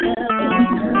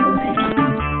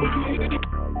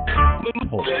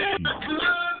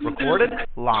recorded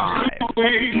live.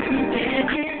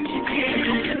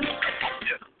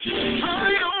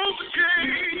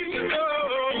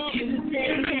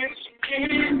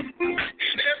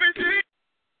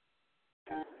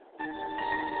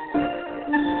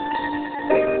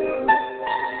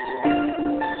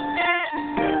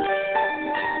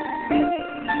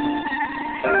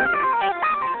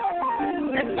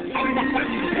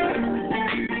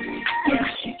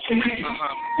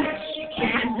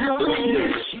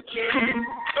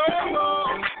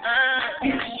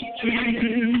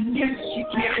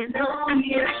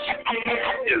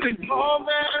 All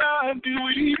that I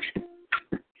do,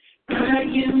 but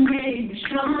you made me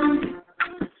strong.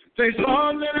 They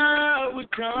thought that I would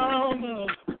crumble,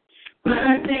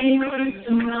 but they were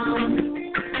so wrong.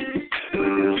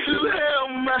 You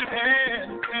held my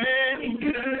hand and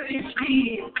encouraged me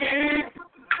again.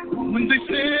 When they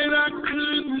said I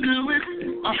couldn't do it,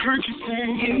 I heard you say,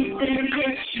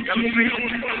 yes, you can.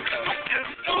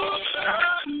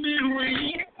 I knew it,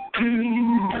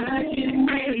 but you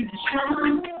made me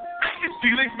strong.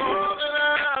 See, they thought that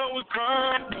I would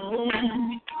crumble,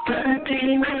 but they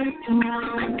were so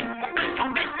wrong.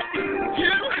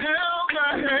 You held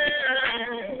my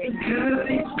hand,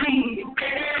 encouraged me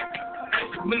again.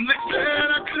 When they said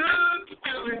I couldn't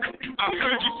do it, I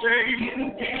heard you say,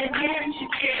 yes, you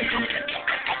can.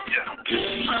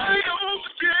 I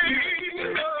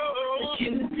overcame, but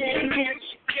you said yes,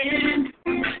 you can.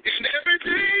 And every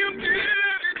day you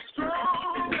did it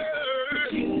stronger.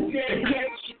 You said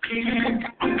yes, you can.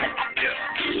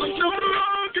 I'm no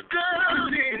longer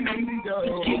doubting, no.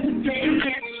 You said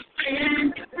yes, you can.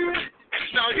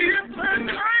 Now here's my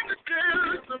time to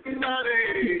tell somebody.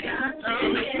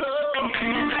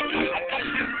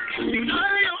 I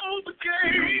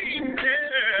overcame,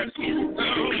 yes.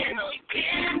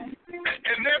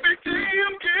 And every day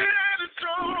I'm getting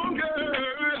stronger.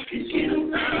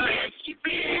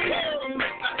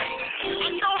 I'm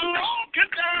no longer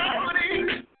doubting.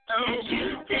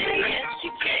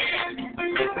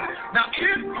 Now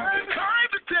it's my time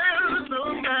to tell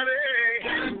somebody.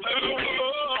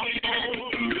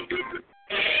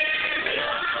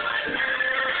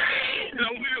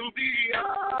 There will be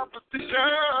opposition.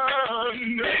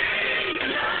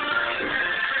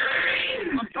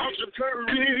 About your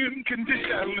current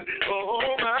condition.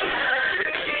 Oh my.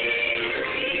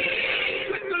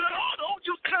 Lord, don't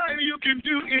you tell me you can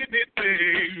do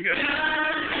anything.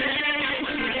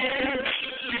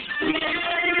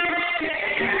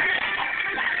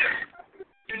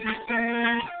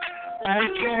 Everything I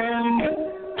can,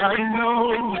 I know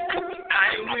I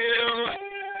will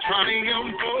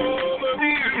triumph over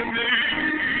the enemy.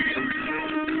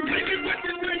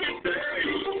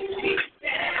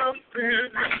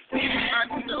 I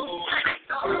know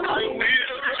I will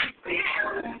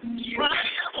triumph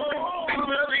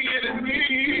over the enemy.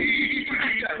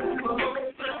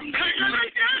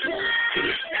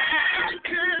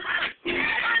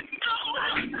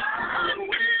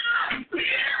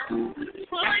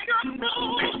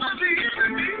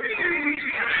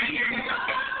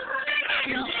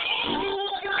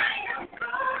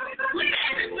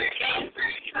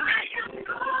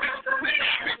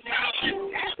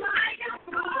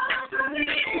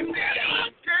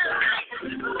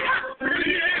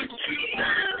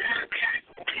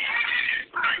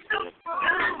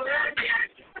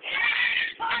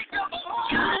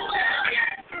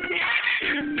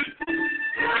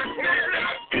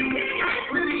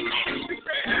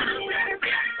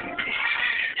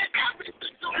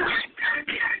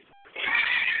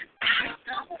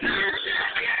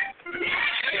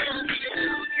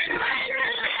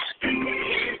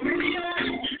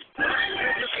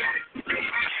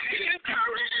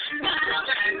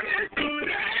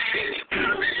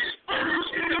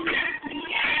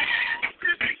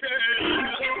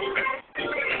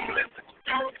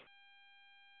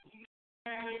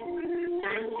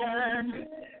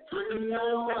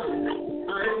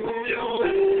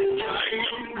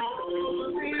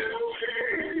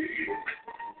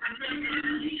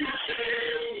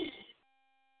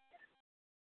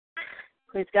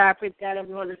 Praise God,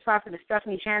 everyone. This is Prophetess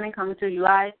Stephanie Shannon coming to you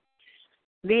live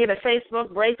via the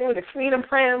Facebook Breakthrough. The Freedom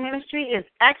Prayer Ministry is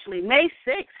actually May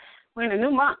 6th. We're in a new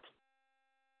month,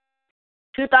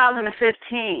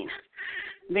 2015.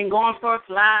 Been going forth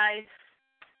live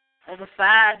over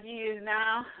 5 years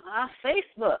now on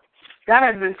Facebook. God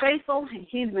has been faithful, and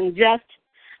He's been just,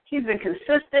 He's been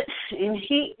consistent, and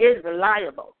He is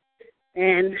reliable.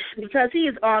 And because He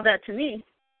is all that to me,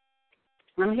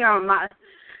 I'm here on my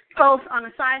post on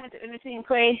assignment to intercede and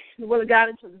pray the will of God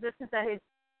into existence that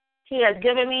He has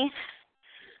given me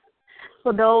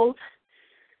for those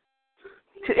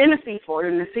to intercede for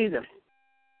in this season.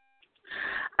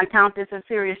 I count this a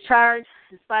serious charge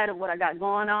in spite of what I got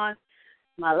going on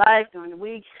in my life during the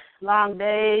week, long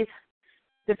days,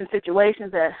 different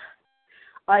situations that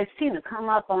I seem to come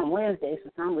up on Wednesdays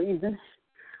for some reason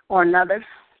or another,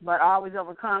 but I always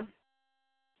overcome.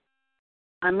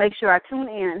 I make sure I tune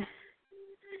in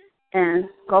and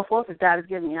go forth as God has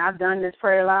given me. I've done this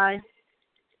prayer line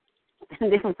in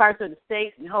different parts of the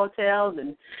states and hotels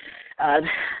and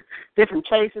different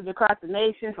places across the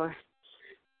nation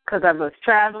because I was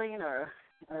traveling or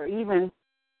even,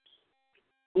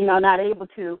 not able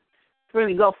to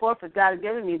really go forth as God has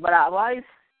given me. But I've always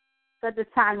set this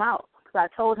time out because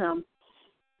I told him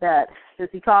that since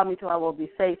he called me to, I will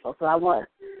be faithful. So I want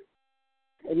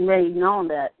it made known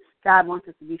that God wants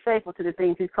us to be faithful to the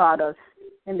things he's called us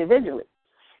individually.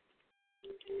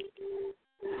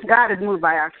 God is moved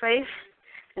by our faith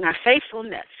and our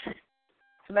faithfulness.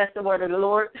 So that's the word of the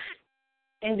Lord.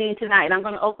 Indeed, tonight I'm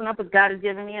going to open up as God has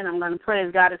given me, and I'm going to pray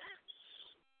as God has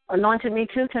anointed me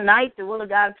to tonight, the will of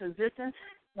God into existence.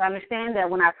 I understand that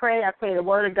when I pray the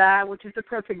word of God, which is the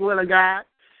perfect will of God,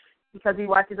 because he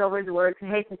watches over his word to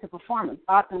hasten to perform it.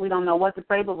 Often we don't know what to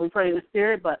pray, but we pray in the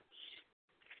Spirit. But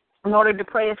in order to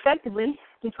pray effectively,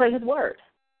 we pray his word.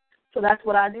 So that's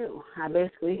what I do. I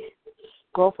basically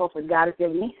go for what God has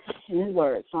given me in his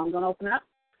word. So I'm going to open up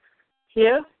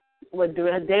here with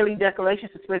the daily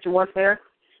declarations of spiritual warfare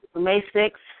for May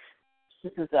 6th.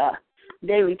 This is a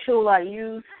daily tool I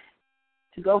use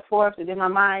to go forth and get my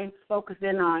mind focused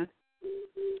in on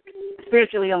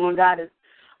spiritually on what God has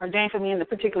ordained for me in the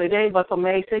particular day. But for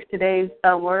May 6th, today's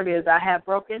word is, I have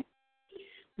broken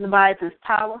Leviathan's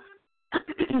power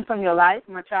from your life,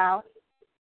 my child.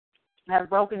 I have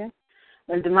broken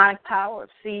the demonic power of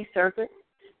sea serpent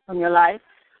from your life.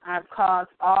 I have caused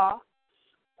all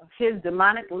of his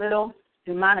little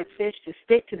demonic fish to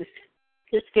stick to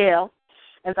his scale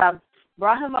as I've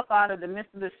brought him up out of the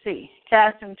midst of the sea,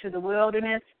 cast him to the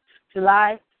wilderness to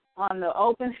lie on the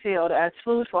open field as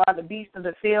food for all the beasts of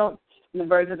the field and the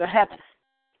birds of the heavens.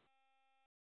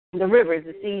 The rivers,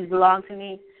 the seas belong to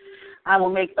me. I will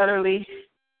make utterly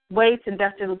waste and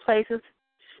desolate places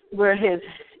where his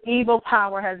evil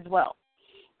power has dwelt.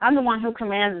 I'm the one who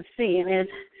commands the sea and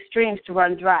its streams to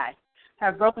run dry. I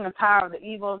have broken the power of the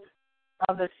evils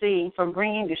of the sea from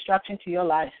bringing destruction to your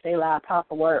life. Stay loud,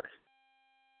 powerful word.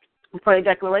 The prayer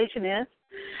declaration is,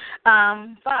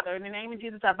 Father, in the name of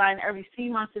Jesus, I bind every sea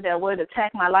monster that would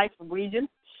attack my life or region.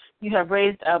 You have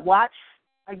raised a watch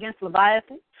against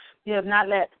Leviathan. You have not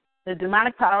let the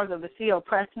demonic powers of the sea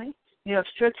oppress me. You have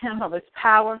stripped him of his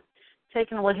power,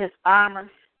 taken away his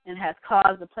armor, and has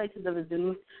caused the places of his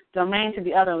domain to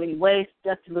be utterly waste,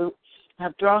 desolate. I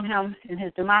have thrown him and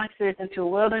his demonic spirits into a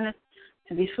wilderness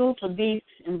to be food for beasts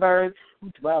and birds who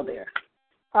dwell there.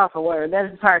 Powerful word. That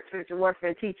is part of spiritual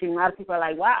warfare teaching. A lot of people are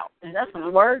like, wow, is that from the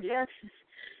word? Yes.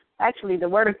 Actually, the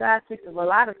word of God speaks of a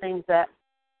lot of things that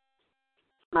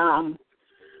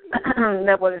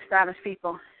that would astonish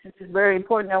people. It's just very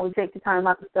important that we take the time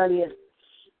out to study it,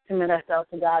 commit ourselves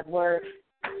to God's word,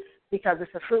 because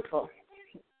it's a fruitful.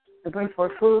 It brings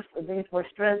forth fruit. It brings forth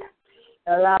strength.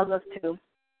 It allows us to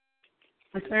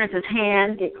experience his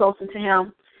hand, get closer to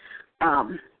him.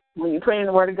 When you're praying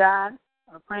the word of God,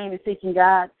 or praying and seeking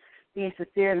God, being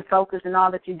sincere and focused in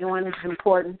all that you're doing is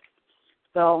important.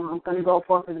 So I'm going to go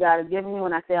forth as God has given me.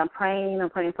 When I say I'm praying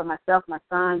for myself, my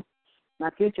son, my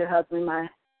future husband, my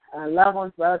loved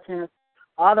ones, relatives,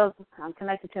 all those I'm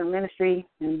connected to in ministry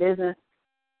and business.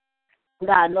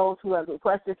 God knows who has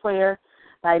requested prayer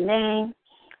by name.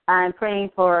 I'm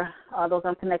praying for all those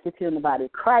I'm connected to in the body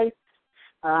of Christ,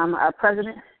 our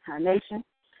president, our nation.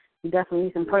 We definitely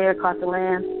need some prayer across the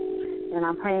land. And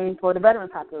I'm praying for the veteran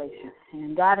population.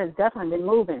 And God has definitely been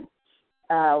moving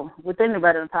within the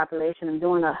veteran population. I'm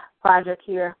doing a project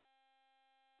here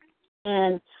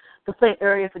in the Flint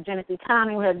area for Genesee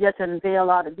County. We have yet to unveil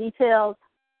all the details.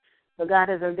 So God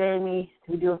has ordained me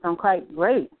to do something quite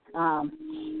great.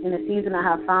 In the season, I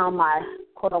have found my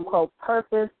quote-unquote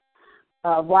purpose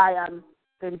of why I'm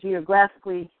been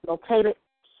geographically located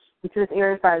into this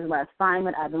area as far as my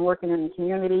assignment. I've been working in the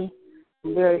community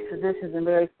in various positions in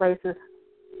various places,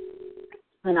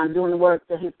 and I'm doing the work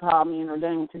that he's called me and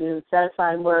ordained to do,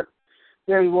 satisfying work,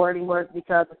 very rewarding work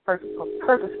because it's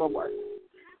purposeful work.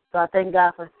 So I thank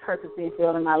God for his purpose being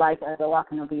filled in my life as I walk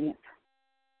in obedience.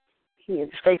 He is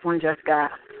a faithful and just God,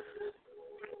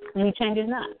 and he changes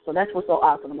not. So that's what's so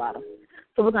awesome about him.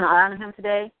 So we're going to honor him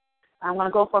today. I'm going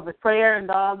to go for his prayer, and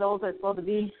all those that are supposed to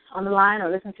be on the line or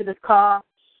listen to this call,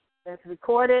 it's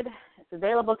recorded. It's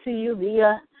available to you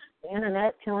via the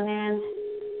internet. Tune in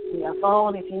via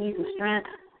phone if you need some strength.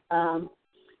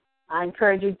 I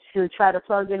encourage you to try to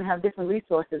plug in and have different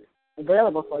resources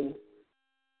available for you.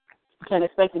 You can't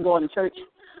expect to go into church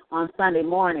on Sunday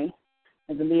morning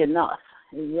and to be enough.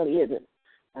 It really isn't.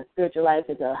 A spiritual life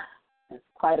is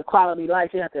quite a quality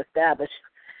life you have to establish.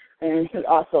 And he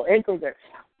also includes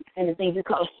in the things he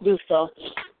calls to do. So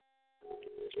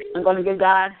I'm going to give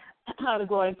God all the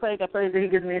glory and praise. I pray that he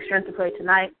gives me the strength to pray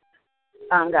tonight.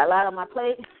 Got a lot on my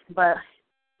plate, but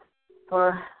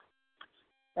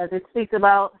as it speaks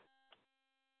about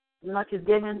much is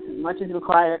given, much is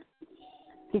required.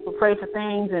 People pray for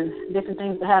things and different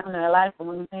things that happen in their life, and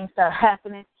when the things start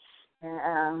happening,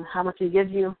 and how much he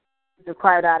gives you is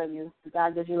required out of you.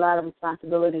 God gives you a lot of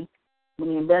responsibility when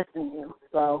he invests in you.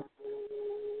 So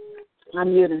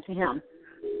I'm yielding to him.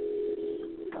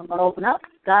 So I'm going to open up.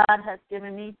 God has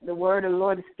given me the word of the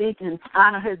Lord to speak and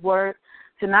honor his word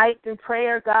tonight through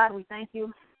prayer. God, we thank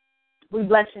you. We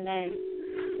bless your name.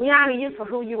 We honor you for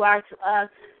who you are to us.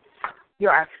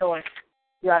 You're our source.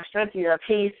 You're our strength. You're our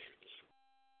peace.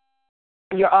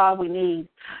 You're all we need.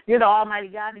 You're the Almighty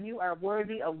God, and you are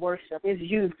worthy of worship. It's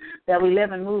you that we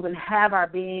live and move and have our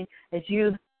being. It's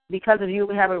you. Because of you,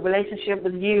 we have a relationship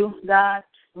with you, God.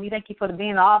 And we thank you for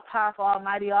being the all-powerful,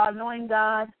 almighty, all-knowing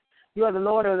God. You are the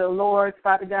Lord of the Lords,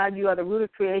 Father God. You are the root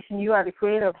of creation. You are the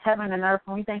creator of heaven and earth.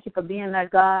 And we thank you for being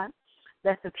that God.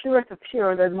 That's the purest of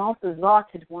pure, the most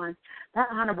exalted one, that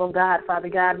honorable God, Father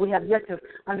God. We have yet to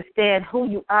understand who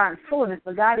you are in fullness,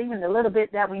 but God, even the little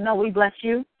bit that we know, we bless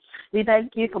you. We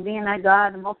thank you for being that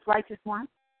God, the most righteous one,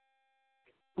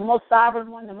 the most sovereign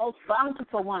one, the most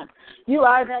bountiful one. You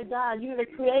are that God. You're the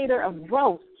creator of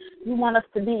growth. You want us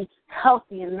to be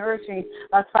healthy and nourishing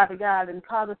us, Father God, and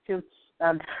cause us to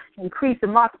increase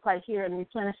and multiply here and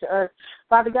replenish the earth.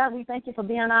 Father God, we thank you for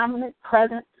being omniscient,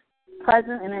 present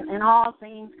and in all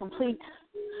things complete.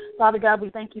 Father God, we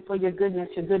thank you for your goodness,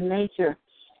 your good nature.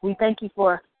 We thank you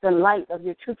for the light of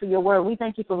your truth of your word. We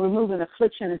thank you for removing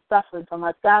affliction and suffering from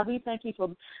us. God, we thank you for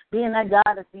being that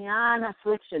God that's beyond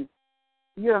affliction.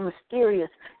 You're a mysterious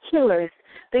healer. It's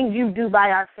things you do by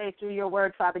our faith through your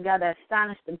word, Father God, that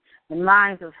astonish the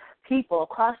minds of people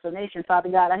across the nation, Father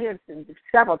God. I hear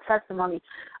several testimonies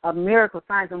of miracle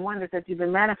signs and wonders that you've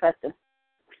been manifesting.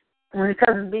 And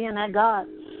because of being that God,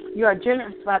 you are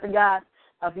generous, Father God,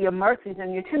 of your mercies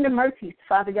and your tender mercies,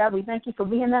 Father God. We thank you for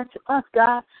being that to us,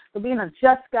 God, for being a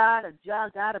just God, a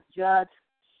just God of judge,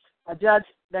 a judge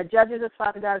that judges us,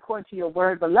 Father God, according to your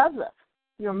word, but loves us.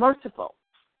 You're merciful.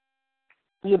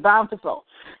 You're bountiful.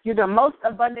 You're the most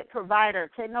abundant provider.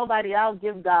 Can nobody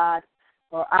outgive God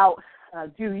or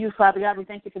outdo you, Father God. We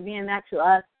thank you for being that to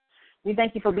us. We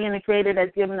thank you for being the creator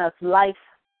that's given us life.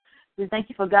 We thank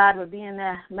you for God for being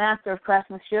the master of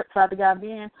craftsmanship, Father God,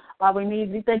 being all we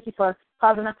need. We thank you for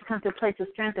causing us to come to a place of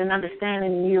strength and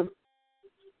understanding in you.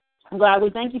 God, we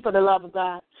thank you for the love of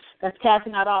God that's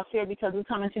casting out all fear because we're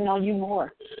coming to know you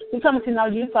more. We're coming to know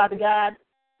you, Father God,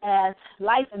 as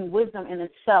life and wisdom in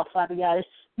itself, Father God.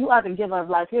 You are the giver of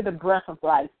life. You're the breath of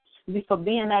life. For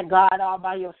being that God all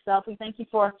by yourself. We thank you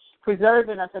for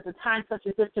preserving us at a time such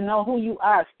as this to know who you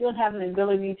are, still having the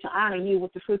ability to honor you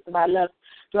with the fruits of our lips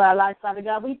through our lives, Father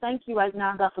God. We thank you right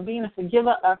now, God, for being a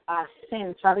forgiver of our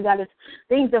sins, Father God. It's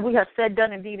things that we have said,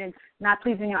 done, and deed, and not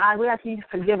pleasing your eyes. We ask you to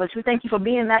forgive us. We thank you for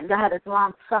being that God that's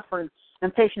long-suffering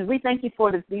and patient. We thank you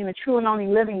for this being a true and only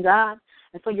living God,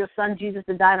 and for your Son, Jesus,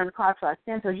 to die on the cross for our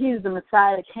sins. So he is the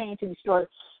Messiah that came to destroy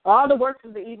all the works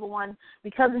of the evil one.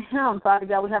 Because of him, Father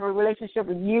God, we have a relationship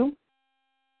with you.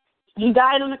 He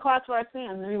died on the cross for our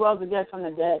sins, and he rose again from the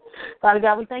dead. Father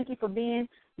God, we thank you for being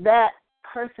that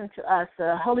person to us,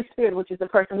 Holy Spirit, which is the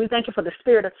person. We thank you for the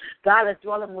Spirit of God that's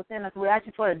dwelling within us. We ask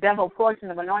you for the devil portion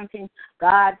of anointing,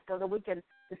 God, so that we can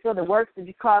fulfill the works that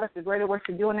you called us, the greater works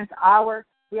you're doing in this hour.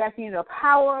 We ask you to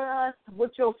empower us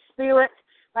with your Spirit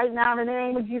right now in the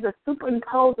name of Jesus.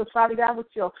 Superimpose us, Father God, with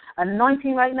your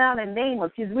anointing right now in the name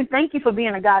of Jesus. We thank you for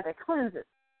being a God that cleanses,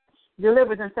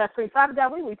 delivers, and sets free. Father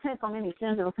God, we repent from any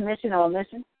sins of commission or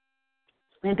omission.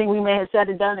 Anything we may have said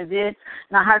and done or did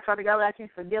in our hearts, Father God, we ask you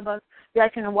to forgive us. We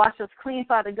ask you to wash us clean,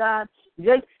 Father God.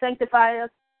 Sanctify us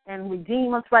and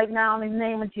redeem us right now in the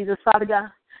name of Jesus, Father God.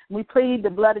 We plead the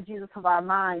blood of Jesus of our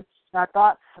minds, our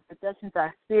thoughts, our possessions,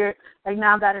 our spirit. Right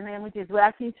now, God, in the name of Jesus, we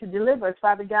ask you to deliver us,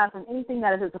 Father God, from anything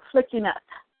that is afflicting us.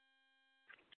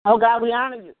 Oh, God, we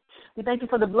honor you. We thank you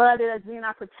for the blood that is being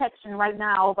our protection right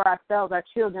now over ourselves, our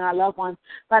children, our loved ones.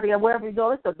 Father God, wherever we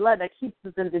go, it's the blood that keeps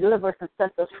us and delivers us and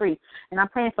sets us free. And I'm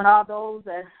praying for all those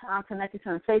that I'm connected to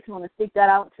on Facebook and speak that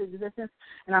out into existence.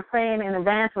 And I'm praying in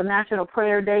advance for National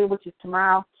Prayer Day, which is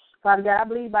tomorrow. Father God, I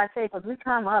believe by faith, as we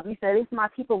come up, you said, if my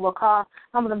people will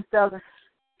humble themselves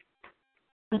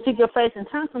and seek your face and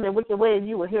turn from their wicked ways,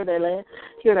 you will hear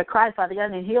their cry, Father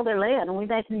God, and heal their land. And we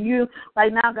thank you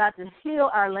right now, God, to heal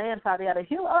our land, Father God, to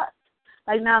heal us.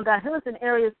 Right now, God, heal us in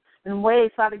areas and ways,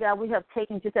 Father God, we have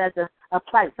taken just as a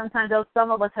plight. Sometimes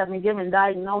some of us have been given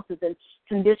diagnoses and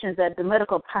conditions that the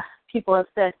medical people have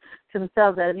said to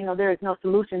themselves that, there is no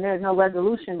solution, there is no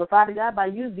resolution. But, Father God, by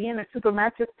you being a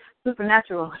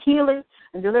supernatural healing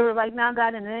and deliver right now,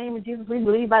 God, in the name of Jesus, we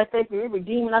believe by faith you're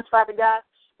redeeming us, Father God,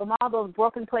 from all those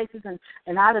broken places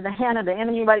and out of the hand of the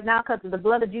enemy right now, because of the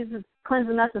blood of Jesus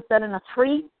cleansing us and setting us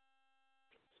free.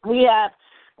 We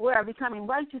are becoming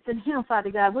righteous in him, Father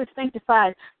God. We're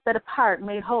sanctified, set apart,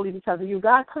 made holy because of you.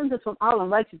 God, cleanse us from all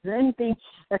unrighteousness and anything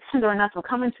that's hindering us from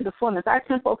coming to the fullness. Our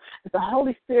temple is the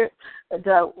Holy Spirit that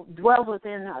dwells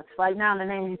within us right now in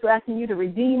the name of Jesus. We're asking you to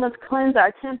redeem us, cleanse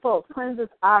our temples, cleanse us,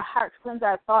 our hearts, cleanse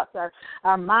our thoughts,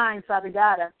 our minds, Father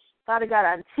God. Father God,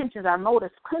 our intentions, our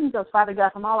motives, cleanse us, Father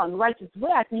God, from all unrighteousness.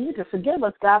 We're asking you to forgive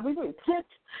us, God. We repent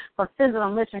for sins and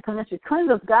omission and commission.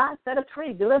 Cleanse us, God. Set us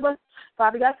free. Deliver us,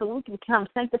 Father God, so we can become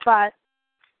sanctified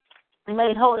and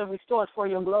made whole and restored for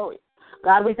your glory.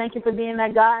 God, we thank you for being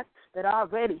that God that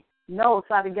already knows,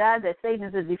 Father God, that Satan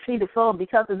is a defeated foe. And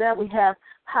because of that, we have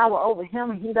power over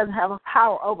him, and he doesn't have a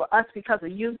power over us because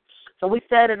of you. So we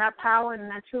stand in our power and in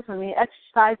our truth, and we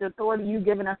exercise the authority you've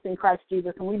given us in Christ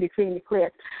Jesus, and we decree and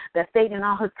declare that Satan and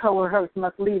all his cohorts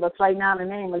must leave us right now in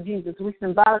the name of Jesus. We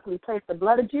symbolically place the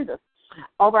blood of Jesus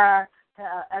over our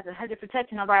as a hedge of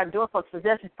protection over our doorposts,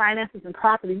 possessions, finances, and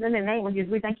properties. In the name of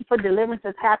Jesus, we thank you for deliverance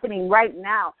that's happening right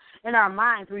now in our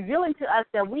minds, revealing to us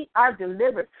that we are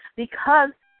delivered because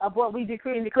of what we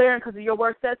decree and declare, because of your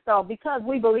word says so, because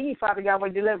we believe, Father God, we're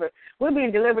delivered. We're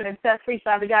being delivered and set free,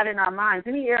 Father God, in our minds.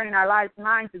 Any area in our lives,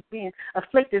 minds is being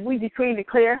afflicted. We decree and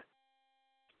declare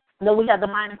that we have the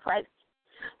mind of Christ.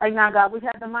 Right now, God, we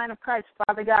have the mind of Christ,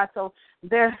 Father God, so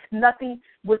there's nothing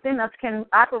within us can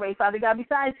operate, Father God,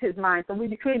 besides his mind. So we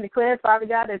decree and declare, Father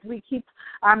God, as we keep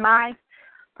our minds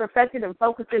perfected and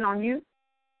focusing on you,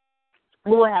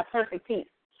 we will have perfect peace.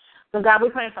 So, God, we're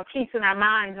praying for peace in our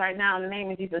minds right now in the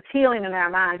name of Jesus, healing in our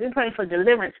minds. We're praying for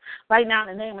deliverance right now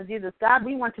in the name of Jesus. God,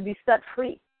 we want to be set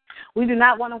free. We do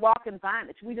not want to walk in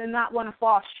bondage. We do not want to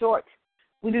fall short.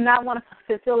 We do not want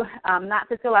to not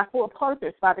fulfill our full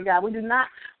purpose, Father God. We do not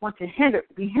want to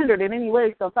be hindered in any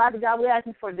way. So, Father God, we're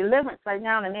asking for deliverance right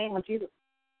now in the name of Jesus.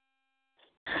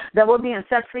 That we're being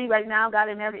set free right now, God,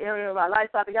 in every area of our life,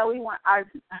 Father God. We want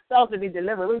ourselves to be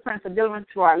delivered. We're praying for deliverance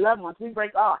to our loved ones. We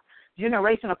break off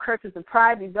generational curses of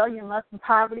pride, rebellion, lust, and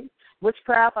poverty,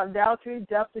 witchcraft, adultery,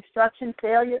 self-destruction,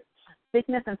 failure,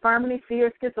 sickness, infirmity,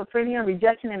 fear, schizophrenia, and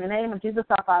rejection in the name of Jesus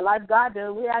off our life. God,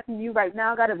 we're asking you right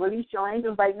now, God, to release your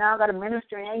angels right now, God, to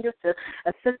minister your angels to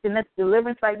assist in this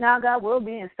deliverance right now, God. We're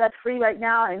being set free right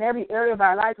now in every area of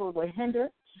our life where we're hindered.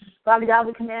 Father God,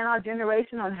 we command our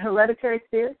generational and hereditary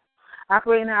spirits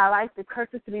operating in our life, the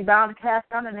curses to be bound and cast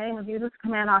down in the name of Jesus.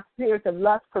 Command our spirits of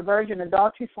lust, perversion,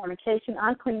 adultery, fornication,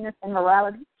 uncleanness,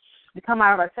 immorality to come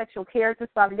out of our sexual characters.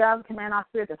 Father God, we command our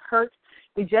spirits of hurt,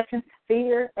 rejection,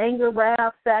 fear, anger,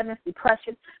 wrath, sadness,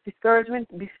 depression, discouragement,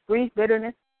 grief,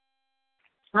 bitterness,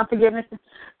 unforgiveness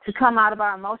to come out of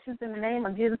our emotions in the name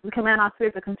of Jesus. We command our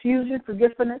spirits of confusion,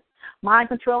 forgetfulness, mind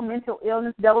control, mental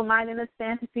illness, double-mindedness,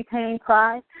 fantasy, pain,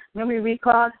 pride, memory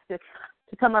recall to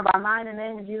come out of our mind in the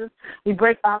name of Jesus. We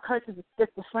break all curses of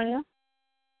schizophrenia.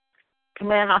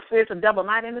 Command our spirits of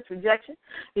double-mindedness, rejection,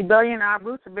 rebellion, our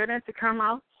roots of bitterness to come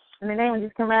out. In the name of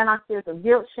Jesus, command our spirits of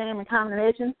guilt, shame, and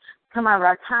condemnation to come out of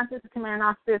our conscience. Command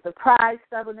our spirits of pride,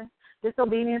 stubbornness,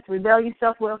 disobedience, rebellion,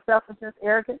 self-will, selfishness,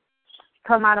 arrogance to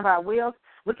come out of our wills.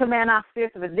 We command our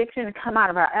spirits of addiction to come out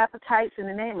of our appetites in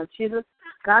the name of Jesus.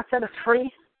 God, set us free.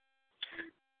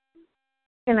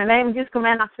 In the name of Jesus,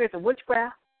 command our spirits of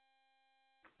witchcraft,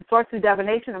 sorcery,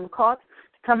 divination, and occult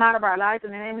to come out of our lives.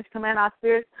 In the name of Jesus, command our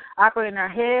spirits operate in our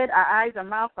head, our eyes, our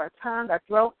mouth, our tongue, our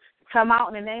throat to come out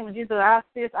in the name of Jesus. Our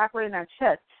spirits operate in our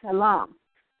chest, our lungs,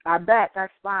 our back,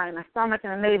 our spine, our stomach,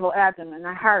 and our navel, abdomen,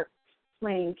 our heart,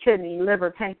 spleen, kidney,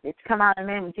 liver, pancreas to come out in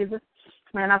the name of Jesus.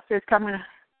 Command our spirits coming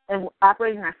and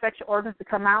operating in our sexual organs to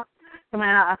come out.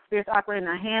 Command our spirits operating in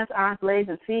our hands, arms, legs,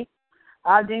 and feet.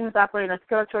 All demons operate in our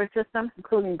circulatory system,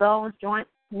 including bones, joints,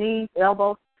 knees,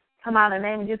 elbows. Come out in the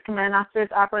name of Jesus. Command our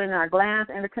spirits operate in our glands,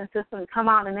 endocrine system. Come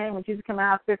out in the name of Jesus. Command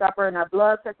our spirits operate in our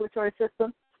blood circulatory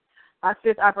system. Our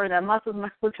spirits operate in our muscles,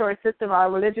 musculatory system.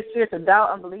 Our religious spirits of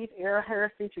doubt, unbelief, error,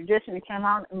 heresy, tradition, and come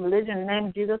out in religion in the name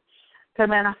of Jesus.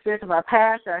 Command our spirits of our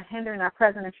past, our hindering, our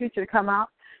present, and future to come out.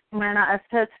 Command our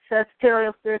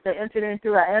ancestral spirits that entered in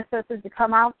through our ancestors to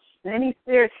come out. And any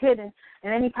spirits hidden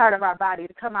in any part of our body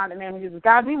to come out in the name of Jesus.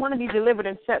 God, we want to be delivered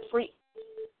and set free.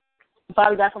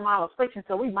 Father God, from all affliction.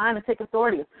 So we bind and take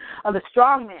authority of the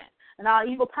strong man and all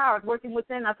evil powers working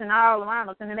within us and all around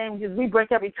us. In the name of Jesus, we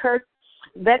break every curse,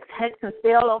 vex, hex, and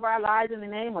spell over our lives in the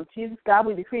name of Jesus. God,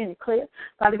 we decree and declare.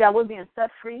 Father God, we're being set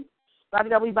free. Father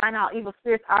God, we bind all evil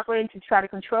spirits operating to try to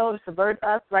control and subvert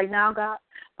us right now, God.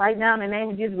 Right now, in the name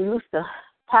of Jesus, we loose the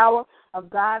power of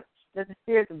God. There's the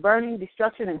spirits of burning,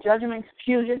 destruction, and judgment,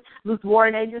 confusion. Loose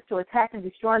warring angels to attack and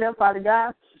destroy them, Father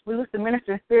God. We loose the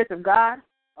ministering spirits of God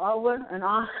over and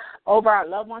on over our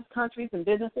loved ones, countries, and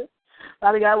businesses.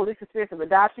 Father God, we loose the spirits of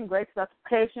adoption, grace,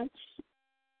 supplication,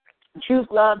 truth,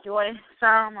 love, joy,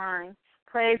 sound mind,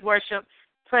 praise, worship,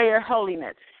 prayer,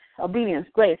 holiness, obedience,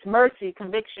 grace, mercy,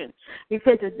 conviction,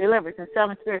 repentance, deliverance, and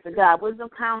seven spirits of God, wisdom,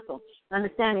 counsel,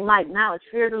 understanding, might, knowledge,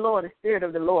 fear of the Lord, the spirit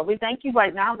of the Lord. We thank you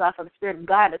right now, God, for the spirit of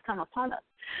God that's come upon us.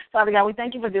 Father God, we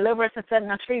thank you for deliverance and setting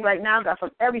us free right now, God,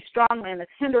 from every strong man that's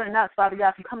hindering us, Father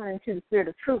God, from coming into the spirit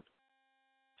of truth.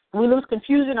 We lose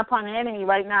confusion upon the enemy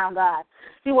right now, God.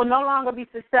 He will no longer be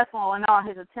successful in all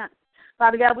his attempts.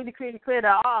 Father God, we decree and declare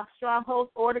that all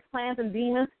strongholds, orders, plans, and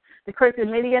demons, the curse of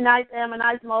Midianites,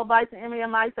 Ammonites, Moabites, and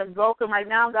Edomites are broken right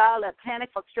now, God. Let panic,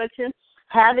 frustration,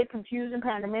 havoc, confusion,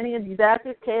 pandemonium,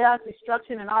 disasters, chaos,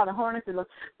 destruction, and all the hornets of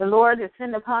the Lord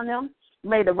descend upon them.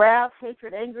 May the wrath,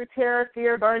 hatred, anger, terror,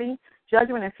 fear, burning,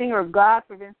 judgment, and finger of God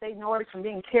prevent Satan's orders from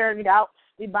being carried out.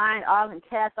 We bind all and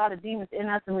cast all the demons in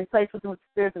us and replace them with the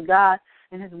spirits of God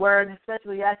and his word, and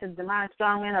especially as demonic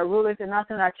strongmen or rulers in us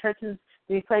in our churches.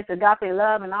 We replace agape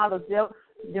love and all those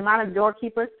demonic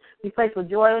doorkeepers. Replace with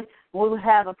joy, and we will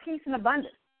have a peace and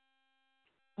abundance.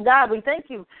 God, we thank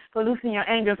you for loosing your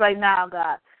angels right now,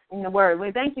 God, in the word.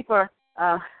 We thank you for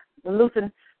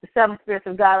loosing the seven spirits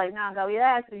of God right now, God. We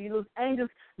ask that you loose angels,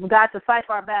 God, to fight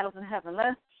for our battles in heaven.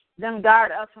 Let them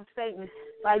guard us from Satan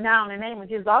right now in the name of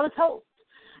Jesus. All the hosts.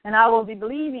 And I will be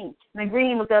believing and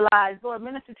agreeing with their lives. Lord,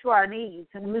 minister to our needs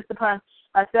and loose upon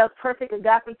ourselves perfect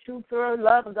agape, true, pure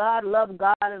love of God,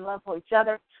 and love for each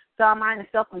other. Sound mind and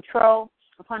self-control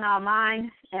upon our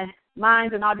minds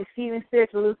and all deceiving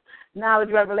spirits. Loose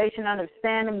knowledge, revelation,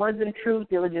 understanding, wisdom, truth,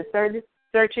 diligent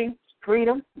searching,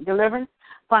 freedom, deliverance.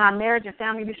 Upon our marriage and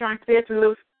family destroying spirits, we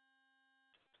loose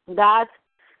God's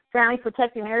family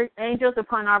protecting angels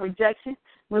upon our rejection.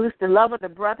 We loose the love of the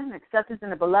brother, the acceptance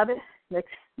in the beloved, the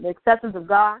acceptance of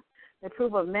God, the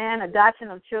approval of man, adoption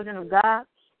of children of God.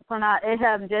 Upon our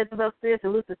Ahab and Jezebel spirits, we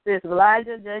loose the spirits of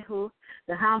Elijah, Jehu,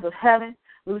 the hounds of heaven.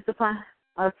 We loose upon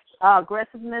us our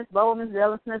aggressiveness, boldness,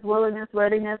 zealousness, willingness,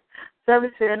 readiness,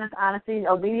 service, fairness, honesty,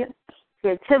 obedience,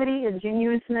 creativity,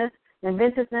 ingenuousness,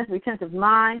 inventiveness, retentive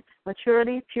mind,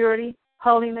 maturity, purity,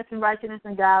 holiness, and righteousness,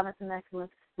 and godliness, and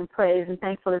excellence, and praise, and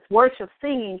thankfulness, worship,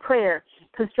 singing, prayer,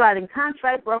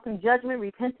 contrite, broken judgment,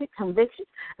 repentance, conviction,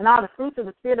 and all the fruits of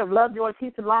the spirit of love, joy,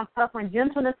 peace, and long-suffering,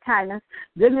 gentleness, kindness,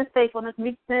 goodness, faithfulness,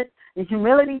 meekness, and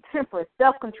humility, temperance,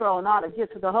 self-control, and all the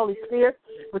gifts of the Holy Spirit,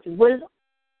 which is wisdom,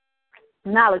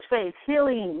 knowledge, faith,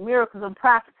 healing, miracles, and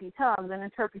prophecy, tongues, and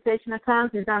interpretation of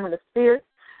tongues, discernment of spirits.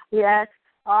 We ask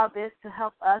all this to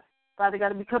help us, Father God,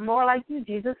 to become more like you,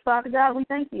 Jesus. Father God, we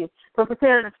thank you for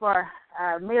preparing us for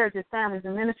our marriages, families,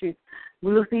 and ministries.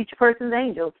 We loose each person's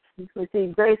angels. We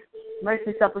receive grace,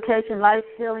 mercy, supplication, life,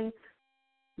 healing,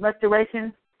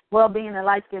 restoration, well-being, and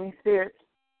life-giving spirits.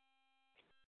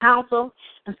 Counsel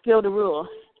and skill to rule,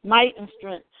 might and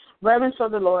strength, reverence for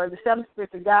the Lord, the seven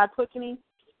spirits of God, quickening,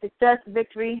 success,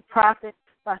 victory, profit,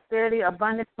 prosperity,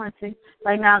 abundance, plenty.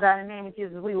 Right now, God, in the name of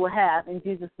Jesus, we will have in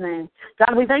Jesus' name.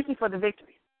 God, we thank you for the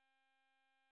victory.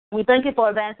 We thank you for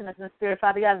advancing us in the spirit,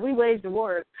 Father God. We raise the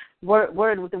word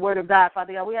with the word of God,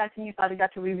 Father God. We're asking you, Father God,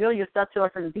 to reveal yourself to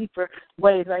us in deeper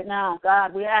ways right now.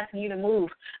 God, we're asking you to move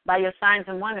by your signs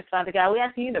and wonders, Father God. We're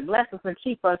asking you to bless us and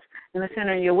keep us in the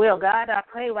center of your will. God, I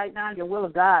pray right now your will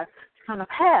of God to come to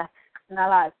pass in our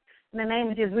lives. In the name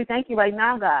of Jesus, we thank you right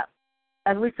now, God.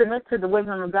 As we submit to the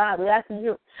wisdom of God, we're asking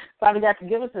you, Father God, to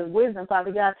give us the wisdom,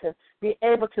 Father God, to be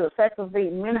able to effectively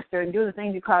minister and do the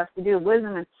things you call us to do.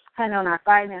 Wisdom and handling our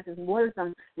finances,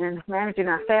 wisdom in managing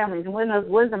our families, and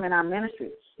wisdom in our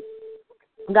ministries.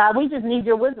 God, we just need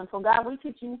your wisdom. So, God, we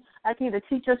ask you to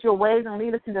teach us your ways and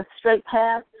lead us to the straight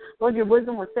path. Lord, your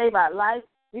wisdom will save our life.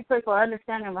 We pray for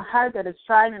understanding of a heart that is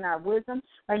tried in our wisdom.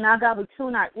 Right now, God, we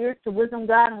tune our ears to wisdom,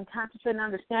 God, and concentrate on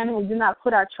understanding. We do not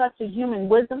put our trust in human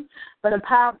wisdom, but the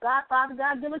power of God. Father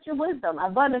God, give us your wisdom,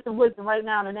 abundance of wisdom right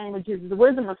now in the name of Jesus, the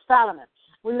wisdom of Solomon.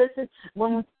 We listen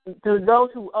to those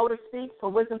who older speak, for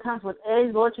wisdom comes with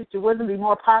age. Lord, should your wisdom be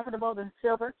more profitable than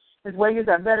silver. His wages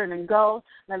are better than gold.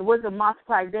 Let wisdom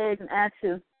multiply days and add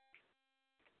to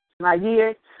my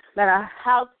years. Let our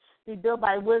house be built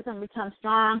by wisdom, become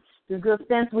strong through good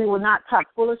sense. We will not talk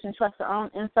foolish and trust our own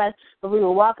insight, but we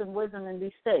will walk in wisdom and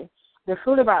be safe. The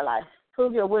fruit of our life,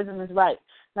 prove your wisdom is right.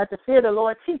 Let the fear of the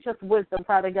Lord teach us wisdom,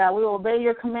 Father God. We will obey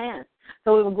your commands,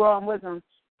 so we will grow in wisdom.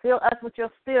 Fill us with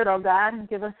your spirit, oh God, and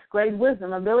give us great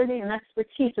wisdom, ability, and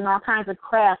expertise in all kinds of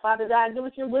craft. Father God, give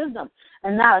us your wisdom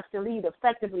and knowledge to lead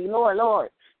effectively. Lord,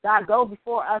 God, go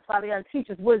before us, Father God,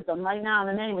 teach us wisdom right now in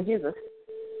the name of Jesus.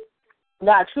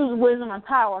 God, true wisdom and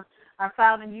power are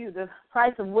found in you. The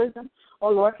price of wisdom, oh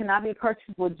Lord, cannot be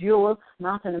purchased with jewels,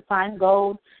 mounted in fine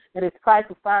gold. It is priced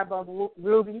with fire above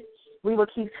rubies. We will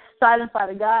keep silent,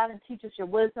 Father God, and teach us your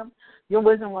wisdom. Your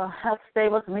wisdom will help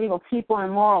save us from evil people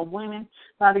and moral women.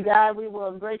 Father God, we will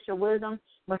embrace your wisdom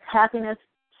with happiness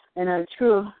and a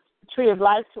true tree of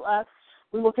life to us.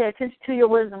 We will pay attention to your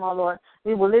wisdom, O Lord.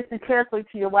 We will listen carefully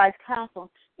to your wise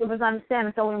counsel. Give us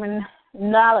understanding so we will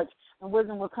knowledge and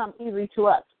wisdom will come easily to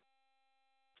us.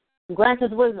 Grant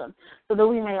us wisdom so that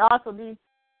we may also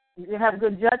have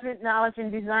good judgment, knowledge,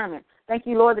 and discernment. Thank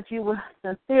you, Lord, that you will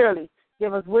sincerely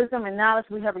give us wisdom and knowledge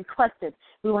we have requested.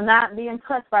 We will not be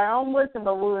impressed by our own wisdom,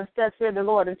 but we will instead fear the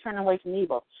Lord and turn away from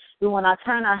evil. We will not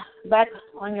turn our back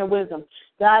on your wisdom,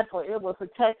 God, for it will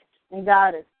protect and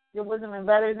guide us. Your wisdom is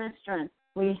better than strength.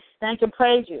 We thank and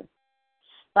praise you,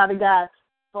 Father God,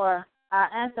 for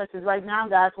our ancestors right now,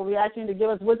 God, for we ask you to give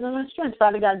us wisdom and strength,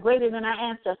 Father God, greater than our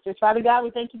ancestors. Father God, we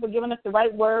thank you for giving us the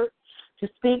right word to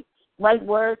speak, right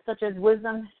words such as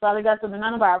wisdom, Father God, so that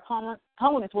none of our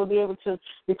opponents will be able to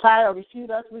reply or refute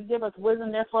us. We give us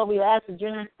wisdom, therefore we ask the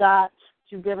generous God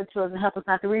to give it to us and help us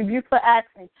not to rebuke for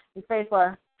asking. We pray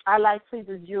for our life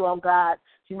pleases you, oh God, that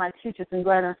you might teach us and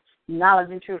grant us knowledge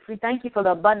and truth. We thank you for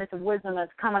the abundance of wisdom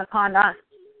that's coming upon us.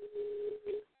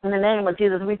 In the name of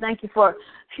Jesus, we thank you for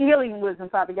healing wisdom,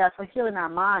 Father God, for healing our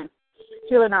minds,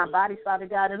 healing our bodies, Father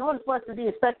God. In order for us to be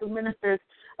effective ministers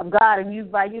of God and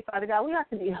used by you, Father God, we have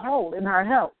to be whole in our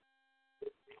health.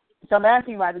 So I'm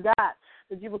asking you, Father God,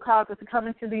 that you will cause us to come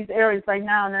into these areas right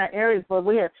now, in our areas where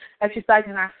we are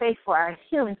exercising our faith for our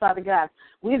healing, Father God.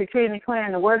 We decree and declare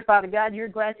in the word, Father God, you're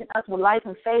granting us with life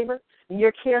and favor, and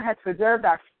your care has preserved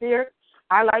our spirit.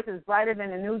 Our life is brighter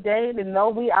than a new day. And though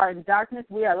we are in darkness,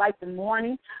 we are like the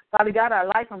morning. Father God, our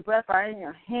life and breath are in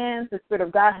your hands. The Spirit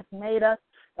of God has made us.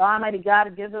 The Almighty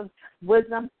God gives us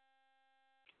wisdom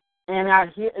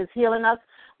and is healing us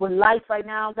with life right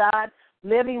now, God.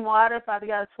 Living water, Father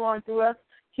God, is flowing through us.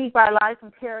 Keep our life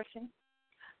from perishing.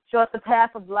 Show us the path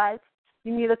of life.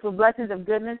 You meet us with blessings of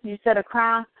goodness. You set a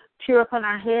crown pure upon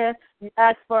our head. You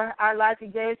ask for our life. You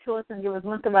gave to us and give us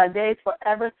length of our days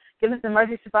forever. Give us the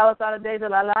mercy to follow us all the days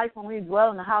of our life when we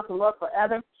dwell in the house of the Lord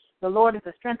forever. The Lord is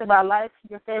the strength of our life.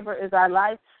 Your favor is our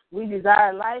life. We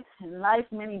desire life and life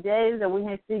many days that we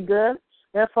may see good.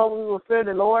 Therefore, we will fear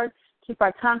the Lord. Keep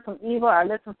our tongue from evil, our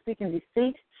lips from speaking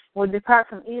deceit. We'll depart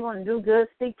from evil and do good.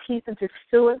 Seek peace and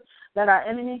pursue it. Let our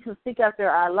enemies who seek after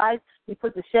our life be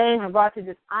put to shame and brought to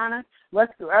dishonor.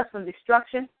 Rescue us from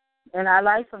destruction and our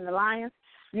life from the lions.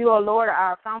 You, O Lord, are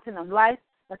our fountain of life.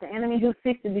 Let the enemy who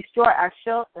seeks to destroy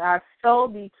our soul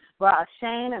be brought to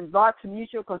shame and brought to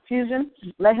mutual confusion.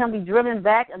 Let him be driven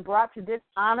back and brought to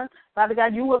dishonor. Father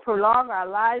God, you will prolong our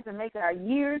lives and make our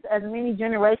years as many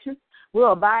generations.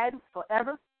 We'll abide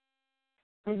forever.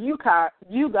 And you,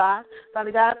 God,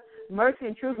 Father God, mercy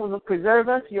and truth will preserve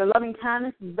us. Your loving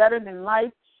kindness is better than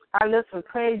life. Our lips will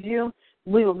praise you.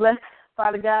 We will bless,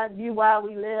 Father God, you while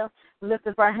we live. We lift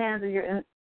up our hands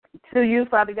to you,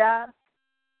 Father God,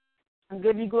 and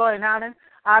give you glory and honor.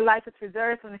 Our life is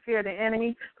preserved from the fear of the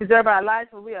enemy. Preserve our lives,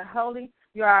 for we are holy.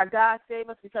 You are our God. Save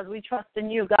us because we trust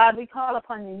in you. God, we call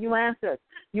upon you. You answer us.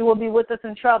 You will be with us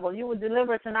in trouble. You will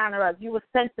deliver us and honor us. You will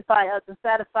sanctify us and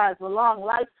satisfy us with long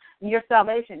life and your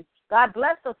salvation. God,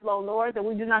 bless us, Lord, that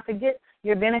we do not forget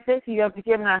your benefits. You have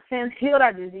forgiven our sins, healed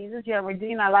our diseases. You have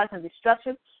redeemed our life from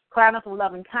destruction, crowned us with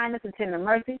loving kindness and tender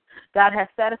mercy. God has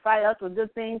satisfied us with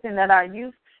good things, and that our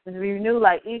youth is renewed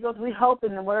like eagles. We hope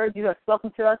in the word you have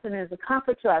spoken to us, and it is a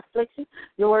comfort to our affliction.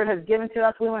 Your word has given to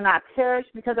us. We will not perish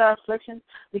because of our affliction,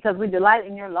 because we delight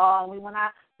in your law, and we will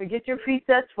not forget your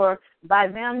precepts, for by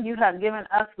them you have given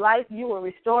us life. You will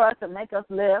restore us and make us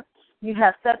live. You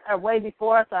have set our way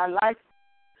before us, our life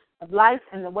of life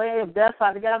and the way of death,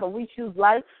 Father God, but we choose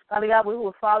life. Father God, we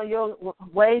will follow your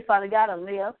way, Father God, and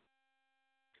live.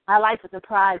 Our life is a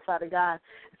prize, Father God.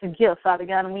 It's a gift, Father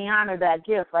God, and we honor that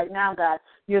gift right now, God.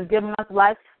 You have given us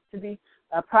life to be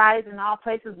a prize in all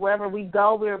places. Wherever we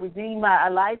go, we are redeemed by our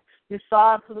life. You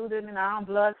saw and polluted in our own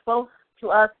blood, spoke to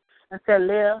us and said,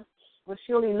 live. We'll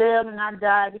surely live and not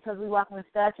die because we walk in the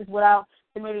statutes without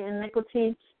committing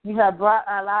iniquity. You have brought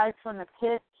our lives from the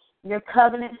pit. Your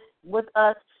covenant with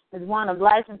us is one of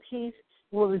life and peace.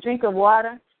 We will drink of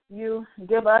water you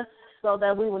give us so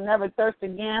that we will never thirst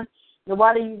again. The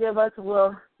water you give us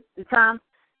will become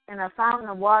in a fountain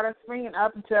of water springing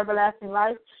up into everlasting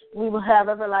life. We will have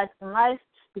everlasting life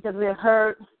because we have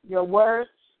heard your word.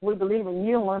 We believe in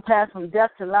you and we'll pass from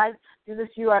death to life. Jesus,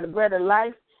 you are the bread of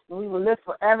life, and we will live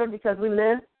forever because we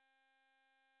live.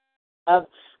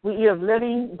 We eat of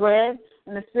living bread,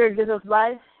 and the Spirit gives us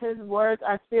life. His words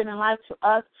are spirit and life to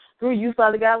us. Through you,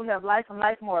 Father God, we have life and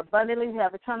life more abundantly. We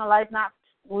have eternal life.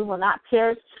 We will not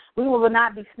perish. We will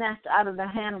not be snatched out of the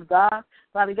hand of God.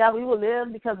 Father God, we will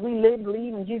live because we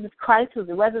believe in Jesus Christ, who is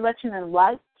the resurrection and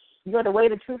life. You are the way,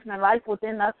 the truth, and the life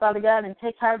within us, Father God, and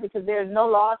take heart because there is no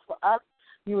loss for us.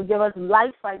 You will give us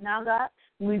life right now, God.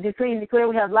 We decree and declare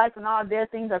we have life, and all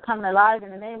dead things are coming alive in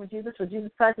the name of Jesus. For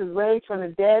Jesus Christ is raised from the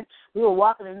dead. We will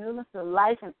walk in the newness of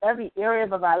life in every area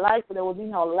of our life, but there will be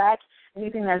no lack.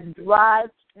 Anything that's dry,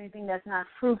 anything that's not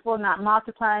fruitful, not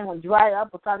multiplying, will dry up.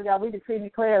 But Father God, we decree and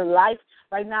declare life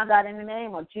right now, God, in the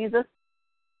name of Jesus.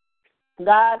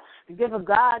 God, the gift of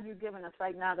God you've given us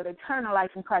right now, that eternal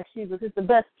life in Christ Jesus is the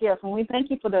best gift. And we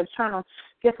thank you for the eternal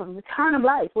gift of eternal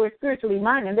life. We're spiritually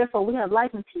minded, and therefore we have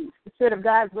life and peace. The Spirit of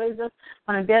God has raised us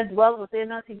from the dead, dwells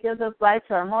within us. He gives us life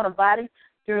to our mortal body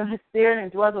through His Spirit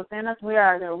and dwells within us. We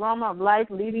are the aroma of life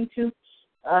leading to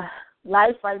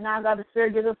life right now. God, the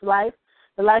Spirit gives us life.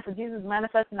 The life of Jesus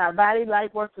manifests in our body.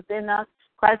 Life works within us.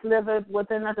 Christ lives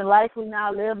within us. The life we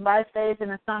now live by faith in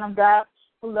the Son of God,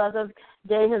 who loves us,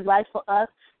 gave His life for us.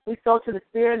 We sow to the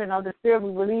Spirit, and of the Spirit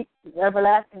we release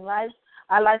everlasting life.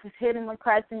 Our life is hidden with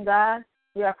Christ in God.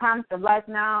 We are promised of life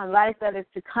now and life that is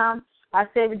to come. Our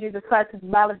Savior Jesus Christ has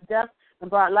abolished death and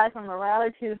brought life and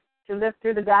morality to live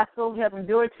through the gospel. We have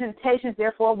endured temptations,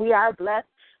 therefore we are blessed.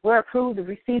 We're approved to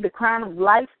receive the crown of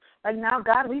life. Right now,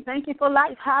 God, we thank you for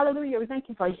life. Hallelujah. We thank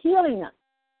you for healing us,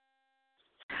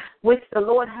 which the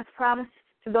Lord has promised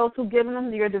to those who've given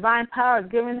them. Your divine power is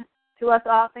given to us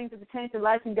all things that pertain to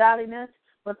life and godliness.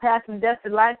 We're passing death to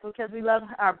life because we love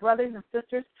our brothers and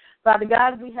sisters. Father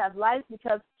God, we have life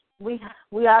because we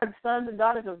are the sons and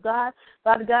daughters of God.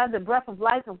 Father God, the breath of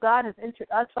life of God has entered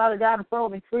us, Father God, and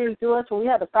flowing freely through us. For we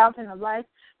have the fountain of life,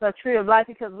 the tree of life,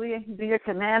 because we do your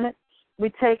commandments.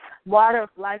 We take water of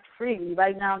life freely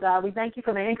right now, God. We thank you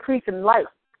for the increase in life.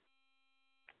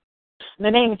 In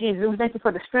the name of Jesus, we thank you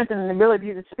for the strength and the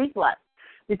ability to speak life.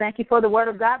 We thank you for the word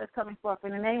of God that's coming forth.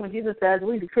 In the name of Jesus, as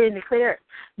we decree and declare,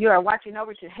 you are watching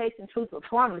over to hasten truth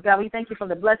performance. God, we thank you for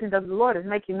the blessings of the Lord is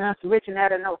making us rich and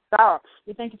adding no sorrow.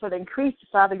 We thank you for the increase,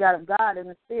 Father God, of God in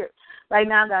the Spirit. Right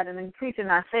now, God, an increase in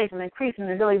our faith, an increase in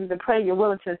the ability to pray your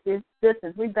will into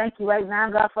existence. We thank you right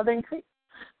now, God, for the increase.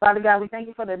 Father God, we thank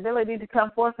you for the ability to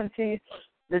come forth into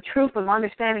the truth of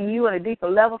understanding you at a deeper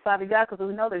level, Father God, because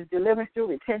we know there's deliverance through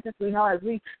repentance. We know as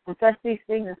we confess these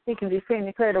things and speak and decree and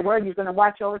declare the word, you're going to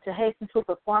watch over to hasten to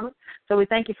performance. So we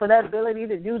thank you for that ability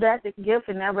to do that, the gift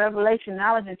and that revelation,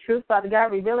 knowledge, and truth. Father God,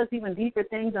 reveal us even deeper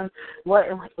things on what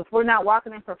if we're not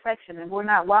walking in perfection and we're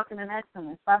not walking in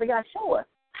excellence. Father God, show us.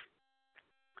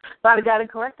 Father God, and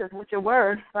correct us with your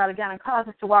word, Father God, and cause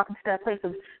us to walk into that place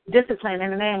of discipline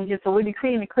in the name of Jesus. So we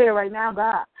decree and declare right now,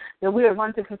 God, that we are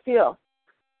going to fulfill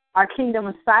our kingdom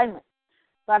assignment.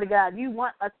 Father God, you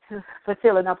want us to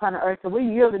fulfill it upon the earth, so we're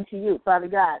yielding to you, Father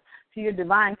God, to your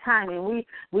divine timing.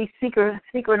 We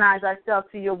synchronize ourselves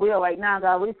to your will right now,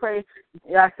 God. We pray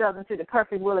ourselves into the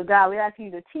perfect will of God. We ask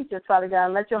you to teach us, Father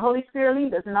God. Let your Holy Spirit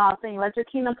lead us in all things. Let your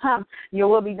kingdom come. Your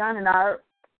will be done in our earth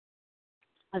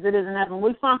as it is in heaven.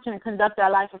 We function and conduct our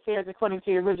life affairs according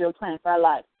to your original plan for our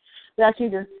life. We ask you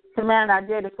to command our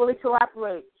day to fully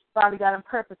cooperate, Father God, and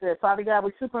purpose it. Father God,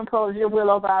 we superimpose your will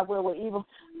over our will with evil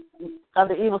of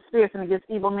the evil spirits and against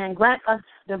evil men. Grant us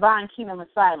divine kingdom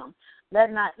asylum.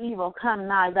 Let not evil come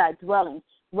nigh thy dwelling.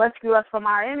 Rescue us from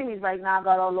our enemies right now,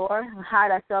 God, O Lord, and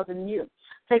hide ourselves in you.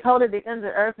 Take hold of the ends of the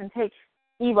earth and take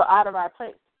evil out of our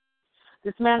place.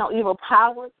 Dismantle evil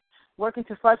powers, working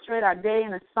to frustrate our day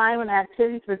and assignment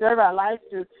activities, preserve our lives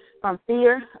from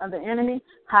fear of the enemy,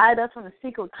 hide us from the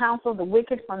secret counsel of the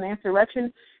wicked, from the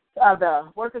insurrection of the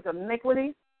workers of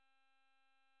iniquity.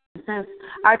 Since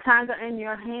our times are in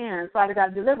your hands, Father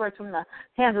God, deliver us from the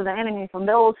hands of the enemy, from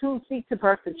those who seek to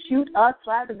persecute us,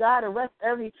 Father God. Arrest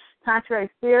every contrary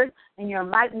spirit in your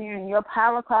might and in your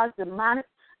power. Cause demonic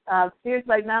spirits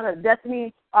right now, the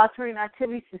destiny-altering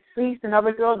activities to cease and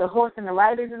overthrow the horse and the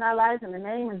riders in our lives. In the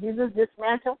name of Jesus,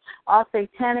 dismantle all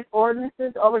satanic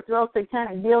ordinances, overthrow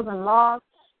satanic bills and laws,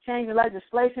 change the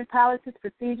legislation, policies,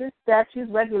 procedures,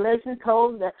 statutes, regulations,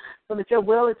 codes, so that your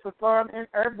will is performed in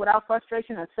earth without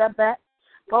frustration or setback.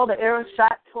 Blow the arrows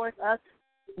shot towards us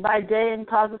by day and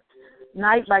cause us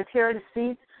night by terror to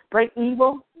cease. break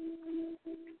evil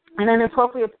and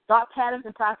inappropriate thought patterns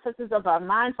and processes of our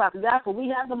mind, Father God, for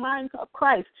we have the mind of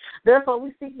Christ. Therefore,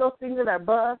 we seek those things that are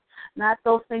above, not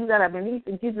those things that are beneath.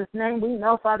 In Jesus' name, we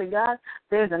know, Father God,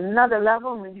 there's another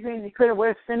level, and we decree and declare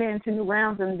we're ascending into new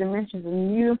realms and dimensions of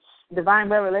new divine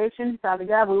revelation. Father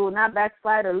God, we will not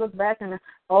backslide or look back in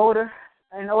order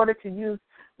to use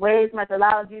ways,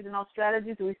 methodologies, and all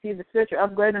strategies to receive the spiritual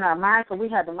upgrade in our mind, for we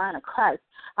have the mind of Christ.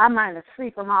 Our mind is free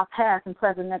from all past and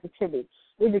present negativity.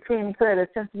 We decree and declare that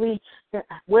since we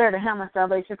wear the helmet of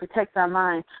salvation, protects our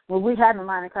mind. When we have the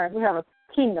mind of Christ, we have a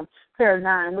kingdom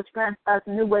paradigm which grants us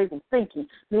new ways of thinking,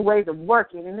 new ways of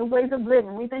working, and new ways of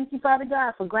living. We thank you, Father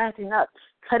God, for granting us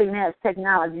cutting-edge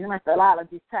technology,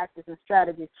 methodologies, tactics, and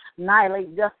strategies,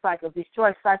 annihilate just cycles,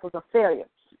 destroy cycles of failure.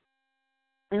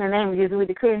 In the name of Jesus, we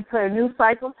decree and declare new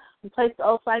cycles, replace the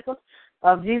old cycles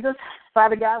of Jesus,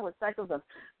 Father God, with cycles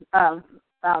of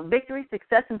victory,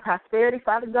 success, and prosperity,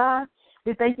 Father God.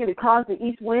 We thank you to cause the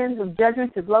east winds of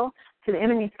judgment to blow to the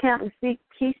enemy's camp. We seek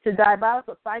peace to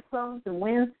diabolical cyclones and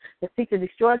winds that seek to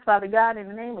destroy us, Father God. In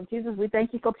the name of Jesus, we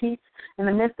thank you for peace in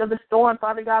the midst of the storm,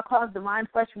 Father God. Cause divine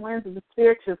fresh winds of the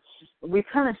Spirit to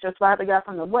replenish us, Father God,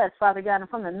 from the west, Father God, and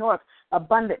from the north.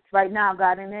 Abundance right now,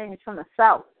 God, in the name, from the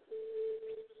south.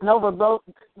 An overflow,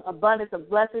 abundance of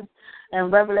blessings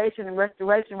and revelation and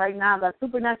restoration right now, God,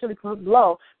 supernaturally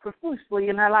blow profusely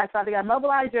in our life, Father God.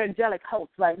 Mobilize your angelic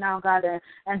hosts right now, God, and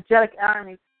angelic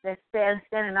armies that stand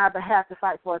in our behalf to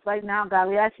fight for us. Right now, God,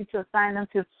 we ask you to assign them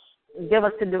to give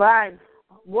us to divine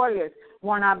warriors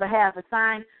on our behalf.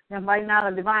 Assign them right now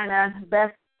the divine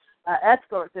best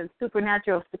escorts and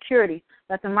supernatural security.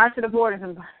 Let them march to the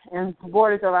borders and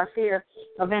borders of our sphere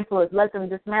of influence. Let them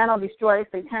dismantle, destroy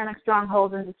satanic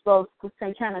strongholds and dispose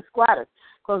satanic squatters.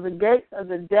 Close the gates of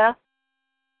the death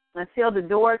and seal the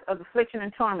doors of affliction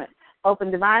and torment.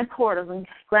 Open divine portals and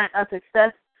grant us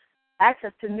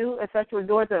access to new effectual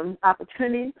doors of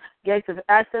opportunity, gates of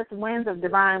access, winds of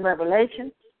divine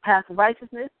revelation, paths of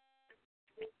righteousness.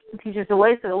 Teach us the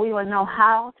way so that we will know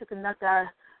how to conduct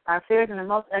our affairs in the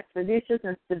most expeditious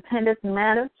and stupendous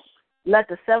manner. Let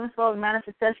the sevenfold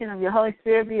manifestation of your Holy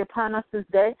Spirit be upon us this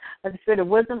day. Let the spirit of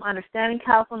wisdom, understanding,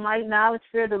 counsel, might, knowledge,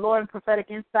 fear of the Lord, and prophetic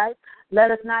insight.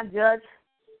 Let us not judge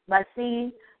by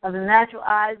seeing of the natural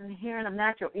eyes and hearing of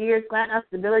natural ears. Grant us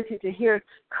the ability to hear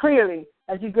clearly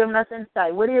as you've given us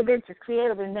insight. Witty inventions,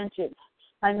 creative inventions.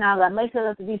 Right now, God, make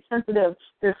us to be sensitive to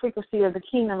the frequency of the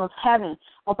kingdom of heaven.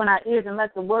 Open our ears and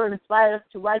let the word inspire us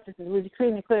to righteousness. We decree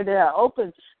and declare that are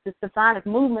open to symphonic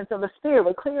movements of the Spirit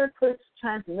with clear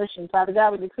transmission. Father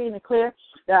God, we decree and declare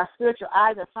that our spiritual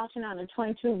eyes are functioning on the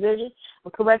 22 vision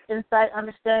with correct insight,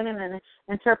 understanding, and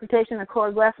interpretation of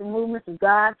choreographic movements of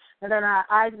God. Let our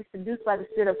eyes be seduced by the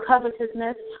spirit of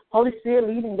covetousness. Holy Spirit,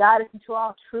 lead and guide us into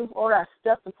all truth. Order our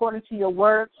steps according to your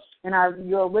word and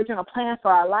your original plan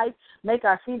for our life. Make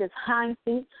our feet as hind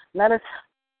feet. Let us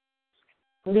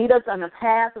lead us on the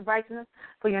path of righteousness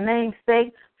for your name's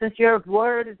sake. Since your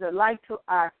word is a light to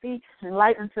our feet and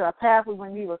light unto our path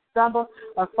when we will stumble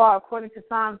or fall, according to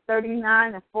Psalms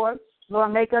 39:4.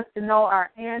 Lord, make us to know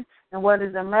our end and what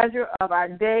is the measure of our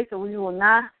day, so we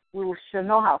shall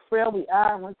know how frail we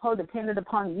are and we're co-dependent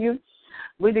upon you.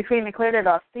 We decree and declare that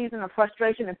our season of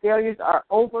frustration and failures are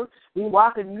over. We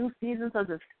walk in new seasons of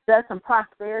success and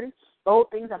prosperity.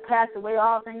 Old things are passed away.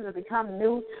 All things have become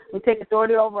new. We take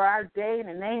authority over our day in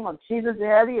the name of Jesus.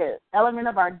 Every element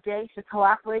of our day should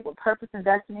cooperate with purpose and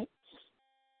destiny.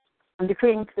 I'm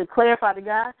decreeing and declare, Father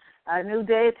God, a new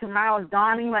day tomorrow is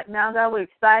dawning right now, God. We're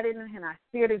excited and our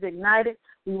spirit is ignited.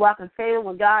 We walk in favor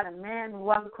with God and man. We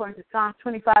walk according to Psalms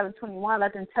 25:21.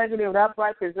 Let the integrity of the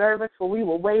upright preserve us, for we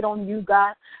will wait on you,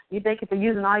 God. We thank you for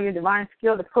using all your divine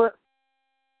skill to put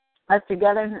us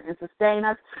together and sustain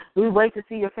us. We wait to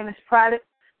see your finished product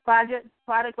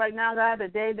right now, God, the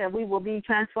day that we will be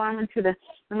transformed into the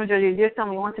image of your dear Son.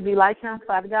 We want to be like him.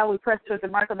 Father God, we press towards the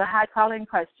mark of the high calling in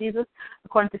Christ Jesus,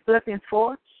 according to Philippians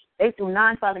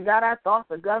 4:8-9. Father God, our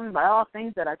thoughts are governed by all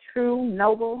things that are true,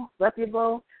 noble,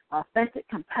 reputable, authentic,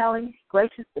 compelling,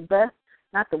 gracious, the best,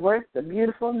 not the worst, the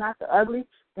beautiful, not the ugly,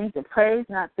 things to praise,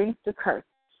 not things to curse.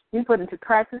 We put into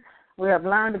practice we have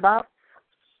learned about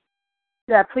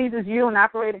that pleases you and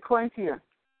operate according to your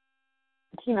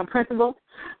kingdom principles.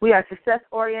 We are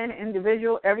success-oriented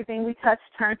individual. Everything we touch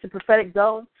turns to prophetic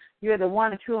goals. You are the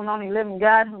one and true and only living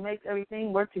God who makes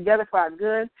everything work together for our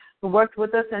good, who works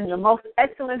with us in your most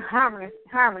excellent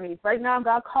harmonies. Right now,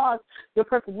 God, cause your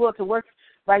perfect will to work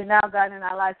right now, God, in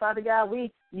our life. Father God,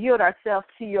 we yield ourselves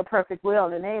to your perfect will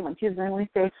in the name of Jesus. And we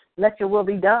say, let your will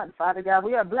be done, Father God.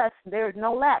 We are blessed. There is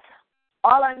no lack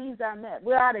All our needs are met.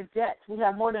 We're out of debt. We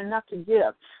have more than enough to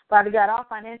give. Father God, all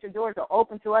financial doors are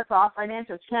open to us. All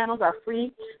financial channels are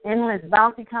free. Endless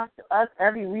bounty comes to us.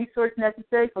 Every resource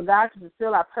necessary for God to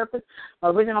fulfill our purpose,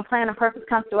 our original plan and purpose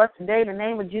comes to us today. In the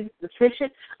name of Jesus,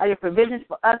 sufficient are your provisions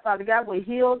for us, Father God. We're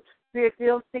healed,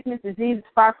 spirit-filled, sickness, disease is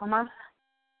far from us.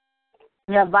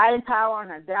 We have violent power on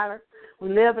our dollars. We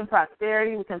live in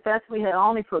prosperity. We confess we have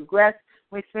only progressed.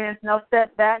 We experience no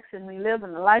setbacks, and we live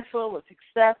in a life full with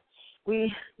success.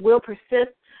 We will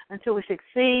persist until we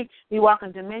succeed. We walk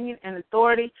in dominion and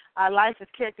authority. Our life is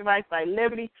characterized by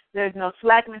liberty. There is no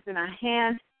slackness in our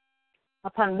hands.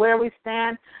 Upon where we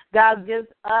stand, God gives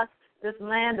us this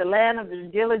land, the land of the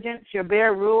diligent, shall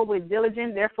bear rule. We're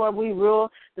diligent, therefore we rule.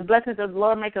 The blessings of the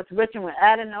Lord make us rich, and we're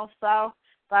adding no sorrow.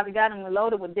 Father God, and we're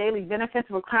loaded with daily benefits.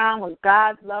 We're crowned with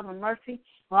God's love and mercy.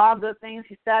 For all good things,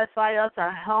 He satisfies us.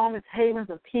 Our home is havens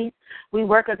of peace. We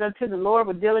work as unto the Lord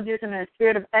with diligence and in a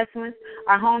spirit of excellence.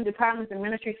 Our home departments and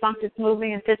ministry function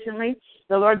smoothly and efficiently.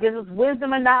 The Lord gives us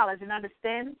wisdom and knowledge and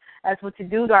understanding as what to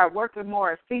do our work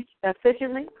more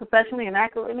efficiently, professionally, and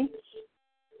accurately.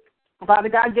 Father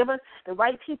God, give us the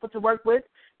right people to work with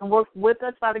and work with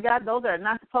us, Father God. Those that are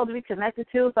not supposed to be connected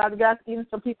to, Father God, even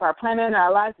some people are planning in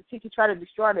our lives to seek to try to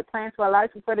destroy their plans for our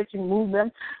lives. We pray that you move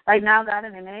them right now, God,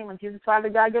 in the name of Jesus. Father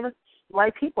God, give us the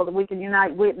right people that we can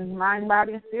unite with in mind,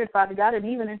 body, and spirit, Father God, and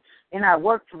even in our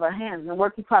work of our hands and the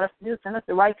work you call us to do. Send us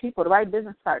the right people, the right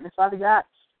business partners, Father God,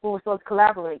 who are supposed to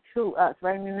collaborate to us.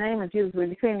 Right in the name of Jesus, we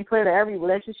decree and declare that every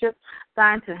relationship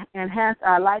signed to enhance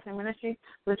our life and ministry,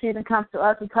 which even comes to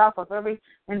us, we call for every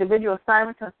individual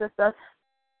assignment to assist us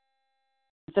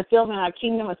in fulfilling our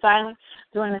kingdom assignment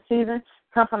during the season.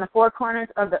 Come from the four corners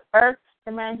of the earth.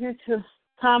 Command you to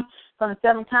come from the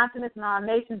seven continents and all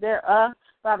nations thereof.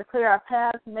 Father, clear our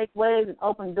paths, make ways, and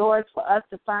open doors for us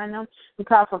to find them. We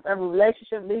call for every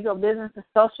relationship, legal, business, and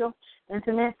social,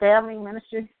 intimate, family,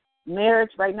 ministry, marriage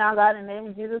right now, God, in the name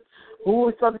of Jesus. Who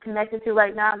we're supposed to connect it to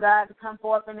right now, God, to come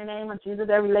forth in the name of Jesus.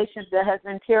 Every relationship that has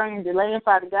been tearing and delaying,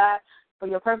 Father God, for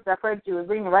your purpose, I pray that you would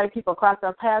bring the right people across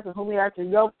our paths and who we are to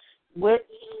yoke with.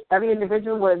 Every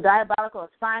individual with a diabolical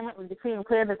assignment, we decree and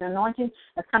declare that the anointing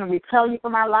that's going to repel you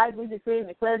from our lives. We decree and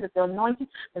declare that the anointing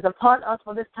is upon us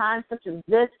for this time such as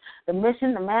this. The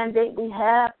mission, the mandate we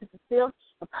have to fulfill,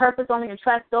 the purpose only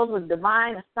attracts those with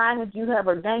divine assignments you have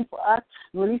ordained for us.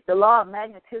 Release the law of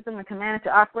magnetism and command it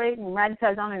to operate. And we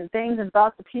magnetize only the things and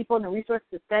thoughts of people and the resources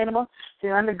sustainable to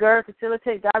undergird,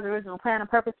 facilitate God's original plan and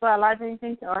purpose for our life,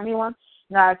 anything or anyone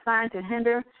that are assigned to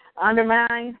hinder,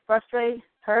 undermine, frustrate,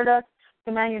 hurt us.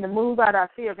 Command you to move out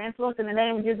our sphere of influence. In the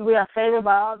name of Jesus, we are favored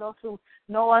by all those who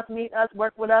know us, meet us,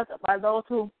 work with us, by those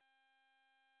who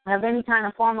have any kind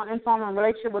of formal, informal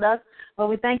relationship with us. But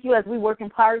we thank you as we work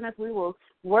in partners. We will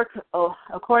work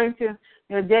according to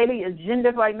your daily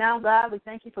agenda right now, God. We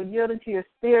thank you for yielding to your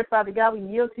spirit, Father God. We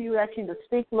yield to you, asking you to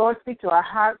speak, Lord. Speak to our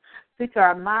hearts, speak to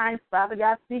our minds, Father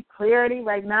God. Speak clarity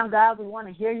right now, God. We want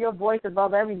to hear your voice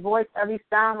above every voice, every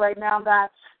sound right now, God.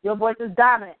 Your voice is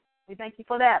dominant. We thank you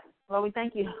for that. Lord, we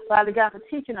thank you, Father God, for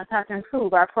teaching us how to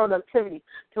improve our productivity,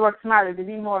 to work smarter, to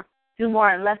do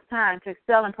more in less time, to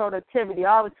excel in productivity,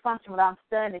 always function with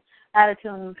outstanding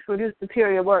attitude and produce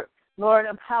superior work. Lord,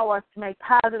 empower us to make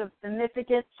positive,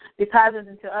 significant deposits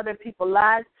into other people's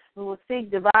lives. We will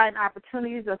seek divine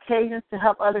opportunities, occasions to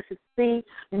help others succeed.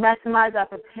 We maximize our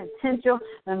potential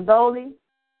and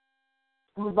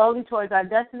move boldly towards our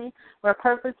destiny. We're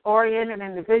purpose-oriented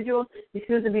individuals.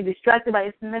 Refuse to be distracted by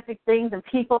insignificant things and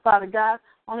people, Father God.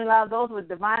 Only allow those with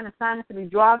divine assignments to be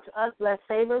drawn to us, bless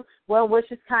favor, well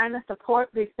wishes, kindness,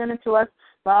 support be extended to us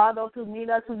by all those who meet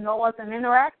us, who know us, and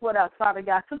interact with us, Father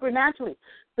God. Supernaturally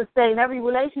sustain every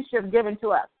relationship given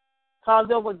to us. Cause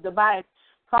those with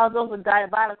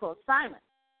diabolical assignments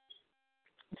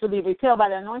to be repelled by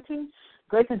the anointing,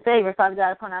 grace and favor, Father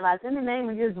God, upon our lives. In the name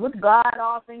of Jesus, with God,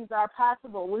 all things are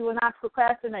possible. We will not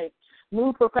procrastinate.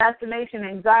 Move procrastination,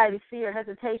 anxiety, fear,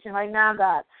 hesitation right now,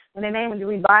 God. In the name of Jesus,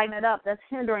 we bind it up. That's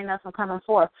hindering us from coming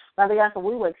forth. Father God, so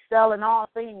we will excel in all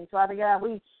things. Father God,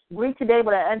 we greet today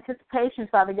with an anticipation,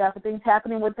 Father God, for things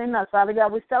happening within us. Father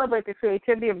God, we celebrate the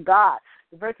creativity of God,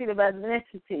 the virtue of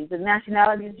ethnicities, the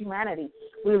nationality of humanity.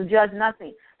 We will judge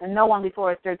nothing and no one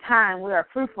before it's their time. We are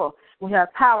fruitful. We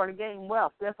have power to gain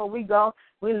wealth. Therefore, we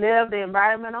live the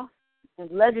environmental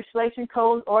legislation,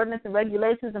 codes, ordinance, and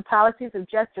regulations and policies of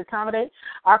just to accommodate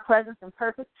our presence and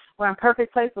purpose. We're in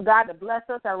perfect place for God to bless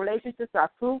us. Our relationships are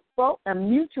fruitful and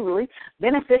mutually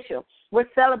beneficial. We're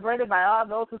celebrated by all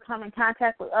those who come in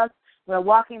contact with us. We're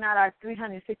walking out our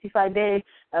 365 days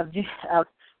of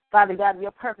Father God,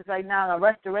 your purpose right now, a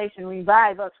restoration,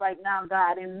 revive us right now,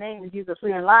 God. In the name of Jesus,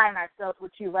 we align ourselves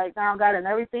with you right now, God, and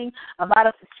everything about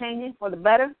us is changing for the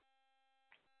better.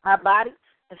 Our body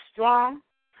is strong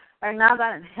right now,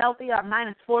 God, and healthy. Our mind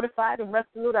is fortified and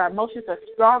resolute. Our emotions are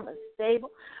strong and stable.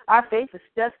 Our faith is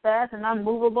steadfast and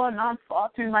unmovable and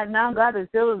unfaltering right now, God. The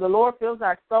zeal of the Lord fills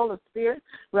our soul and spirit.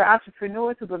 We're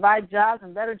entrepreneurs who provide jobs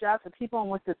and better jobs for people, and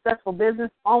we're successful business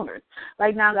owners.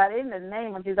 Right now, God, in the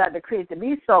name of Jesus, I decree it to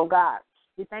be so, God.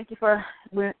 We thank you for,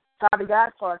 Father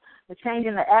God, for the change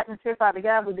in the atmosphere, Father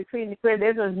God. We decree and declare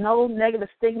there is no negative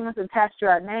stigmas attached to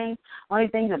our name, only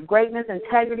things of greatness,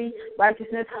 integrity,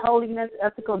 righteousness, holiness,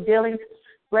 ethical dealings,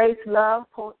 grace, love,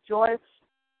 joy,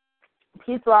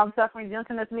 peace, long-suffering,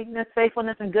 gentleness, meekness,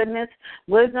 faithfulness, and goodness,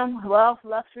 wisdom, wealth,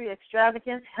 luxury,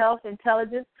 extravagance, health,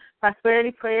 intelligence,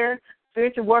 prosperity, prayer,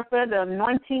 spiritual warfare. The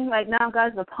anointing right now,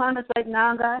 God, is upon us right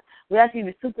now, God. We ask you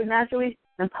to supernaturally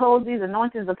impose these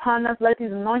anointings upon us. Let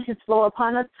these anointings flow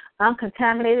upon us,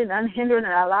 uncontaminated and unhindered in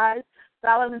our lives.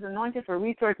 Solomon's anointed for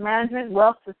resource management,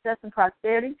 wealth, success, and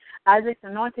prosperity. Isaac's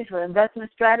anointed for investment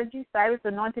strategy. Cyrus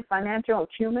anointed financial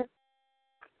acumen.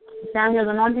 Samuel's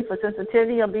anointing for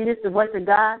sensitivity, obedience to the voice of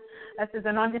God. Esther's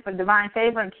anointing for divine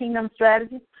favor and kingdom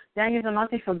strategy. Daniel's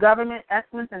anointing for government,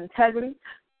 excellence, and integrity.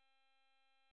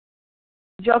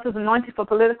 Joseph's anointing for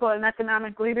political and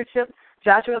economic leadership.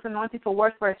 Joshua's anointing for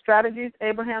warfare strategies.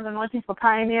 Abraham's anointing for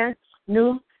pioneers,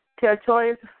 new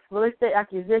territories, real estate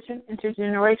acquisition,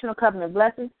 intergenerational covenant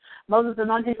blessings. Moses'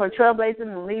 anointing for trailblazing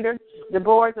and leader.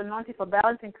 Deborah's anointing for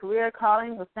balancing career,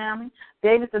 calling, with family.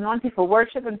 David's anointing for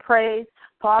worship and praise.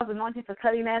 Paul's anointing for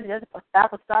cutting edge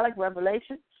apostolic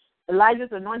revelation. Elijah's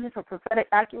anointing for prophetic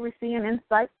accuracy and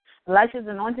insight. Elisha's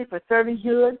anointing for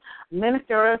servanthood,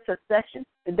 ministerial succession.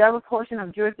 The double portion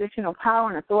of jurisdictional power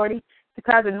and authority.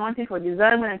 Because anointing for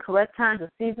discernment and correct times and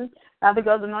seasons.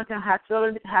 Abigail's anointing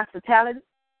for hospitality,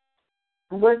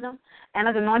 wisdom.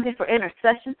 Anna's anointing for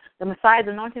intercession. The Messiah's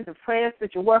anointing for prayer,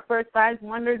 spiritual warfare, signs,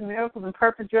 wonders, miracles, and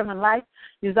purpose-driven life.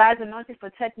 Uzziah's anointing for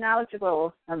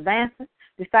technological advancement.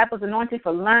 Disciples' anointing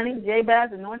for learning.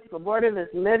 Jabez's anointing for borderless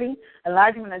living.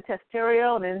 Enlargement of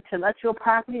territorial and intellectual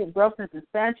property of growth and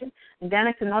expansion. And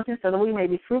Danic's anointing so that we may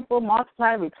be fruitful,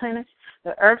 multiply, replenish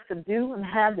the earth, subdue, and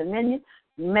have dominion.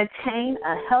 Maintain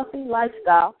a healthy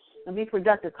lifestyle and be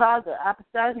productive. Cause the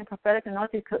apostolic and prophetic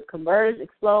anointing could converge,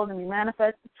 explode, and be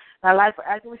manifested in our life for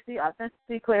accuracy,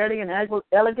 authenticity, clarity, and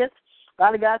elegance.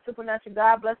 Father God, supernatural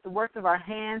God, bless the works of our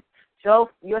hands. Show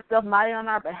yourself mighty on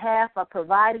our behalf by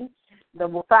providing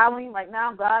the following right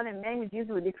now. God, in the name of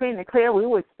Jesus, we decree and declare we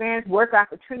will experience work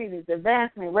opportunities,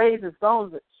 advancement, raises,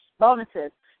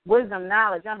 bonuses, wisdom,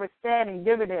 knowledge, understanding,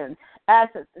 dividends,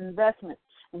 assets, investment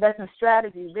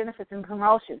strategies, benefits, and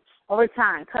promotion,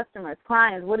 overtime, customers,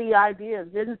 clients, witty ideas,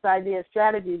 business ideas,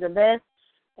 strategies, advanced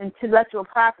intellectual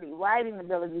property, writing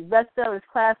abilities, bestsellers,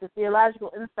 classes,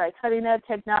 theological insight, cutting-edge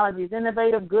technologies,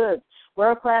 innovative goods,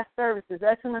 world-class services,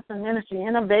 excellence in ministry,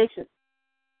 innovation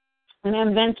and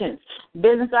inventions,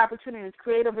 business opportunities,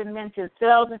 creative inventions,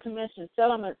 sales and commissions,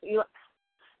 settlements,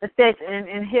 estates and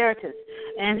inheritance,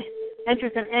 and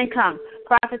interest and income,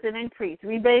 profits and increase,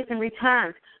 rebates and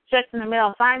returns, checks in the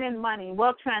mail, finding money,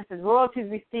 wealth transfers, royalties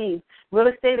received, real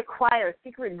estate acquired,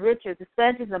 secret riches,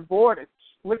 expansions of borders,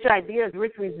 rich ideas,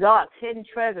 rich results, hidden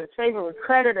treasures, favor with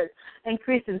creditors,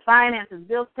 increase in finances,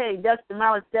 bills paid, debts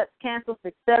demolished, debts canceled,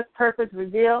 success, purpose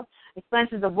revealed,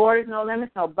 expansions of borders, no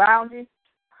limits, no boundaries,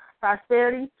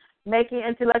 prosperity, making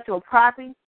intellectual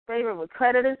property, favor with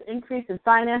creditors, increase in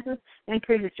finances,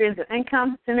 increase in streams of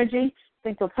income, synergy,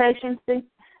 syncopation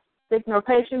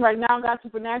right now, God,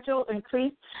 supernatural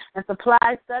increase and supply,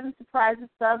 sudden surprises,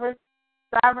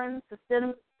 sovereign,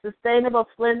 sustainable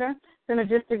splendor,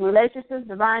 synergistic relationships,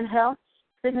 divine health,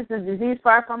 sickness and disease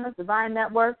far from us, divine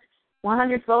network,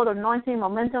 100-fold anointing,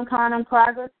 momentum, quantum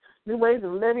progress, new ways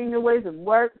of living, new ways of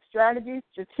work, strategies,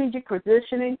 strategic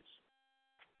positioning,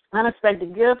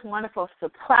 unexpected gifts, wonderful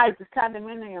surprises,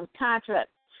 condominium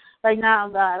contracts. Right now,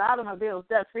 God, automobiles,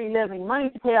 debt-free living, money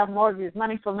to pay off mortgages,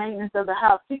 money for maintenance of the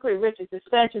house, secret riches,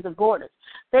 expansions of borders,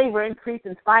 favor, increase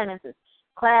in finances,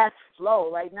 class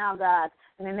flow. Right now, God,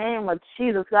 in the name of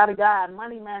Jesus, God of God,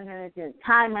 money management,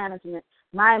 time management,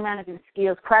 mind management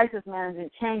skills, crisis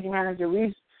management, change management,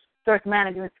 resource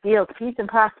management skills, peace and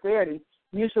prosperity,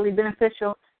 mutually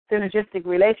beneficial, synergistic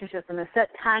relationships, and a set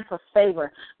time for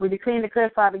favor. We decree and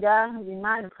declare, Father God, we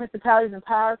remind the principalities and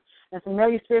powers and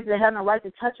familiar spirits that have no right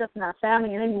to touch us and our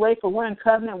family in any way, for we're in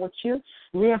covenant with you.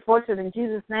 Reinforce it in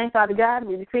Jesus' name, Father God.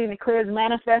 We decree and declare it's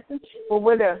manifested, for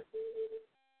we're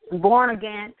the born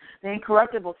again, the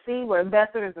incorruptible seed, we're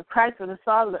ambassadors of Christ, for the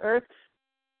salt of the earth,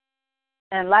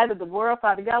 and light of the world,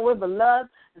 Father God. We're beloved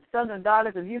and sons and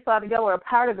daughters of you, Father God. We're a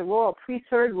part of the royal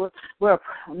priesthood. We're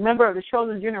a member of the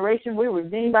chosen generation. We're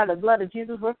redeemed by the blood of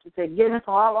Jesus. We're forgiven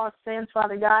for all our sins,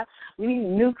 Father God. We need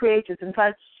new creatures in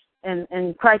Christ.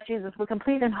 In Christ Jesus, we're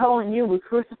complete and whole in you. We're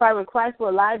crucified with Christ. We're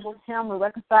alive with him. We're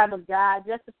reconciled with God,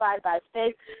 justified by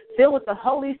faith, filled with the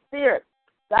Holy Spirit.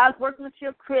 God's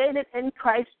workmanship created in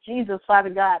Christ Jesus,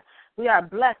 Father God. We are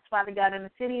blessed, Father God, in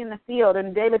the city, in the field,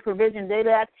 in daily provision,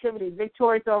 daily activity,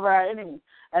 victorious over our enemies.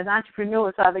 As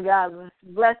entrepreneurs, Father God, we're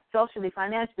blessed socially,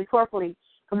 financially, corporately,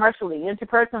 commercially,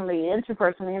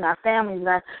 interpersonally, in our families, in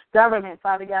our government,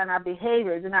 Father God, in our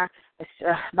behaviors, in our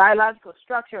biological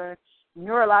structure,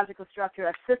 neurological structure,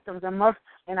 our systems,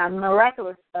 and our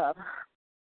miraculous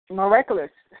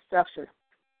structure,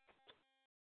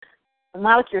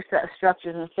 molecular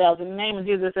structures and cells. In the name of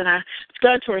Jesus, in our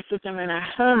circulatory system, and our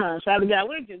hormones, Father God,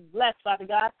 we're just blessed, Father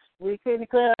God. We can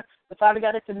declare, Father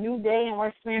God, it's a new day, and we're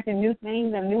experiencing new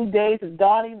things, and new days is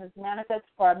dawning. It's manifested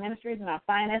for our ministries and our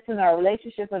finances and our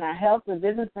relationships and our health and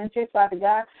business ventures, Father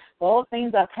God. For all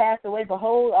things are passed away.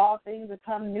 Behold, all things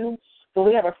become new. So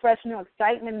we have a fresh new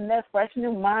excitement in that fresh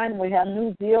new mind. We have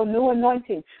new zeal, new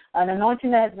anointing, an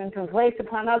anointing that has been placed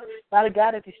upon us. Father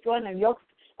God, is destroying the yokes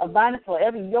of bondage. So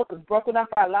every yoke is broken off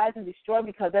our lives and destroyed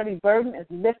because every burden is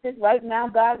lifted. Right now,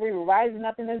 God, we were rising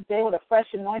up in this day with a fresh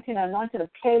anointing, an anointing of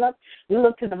Caleb. We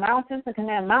look to the mountains and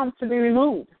command mountains to be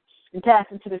removed and cast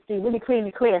into the sea. We decree and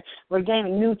declare we're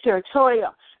gaining new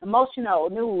territorial, emotional,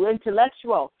 new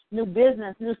intellectual, new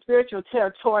business, new spiritual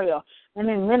territorial, and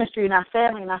in ministry, in our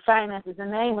family, in our finances. In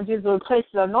the name of Jesus, we place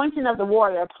the anointing of the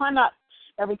warrior upon us.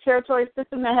 Every territory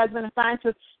system that has been assigned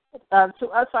to us,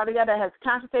 Father God, that has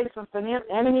concentrated from the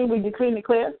enemy, we decree and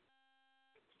declare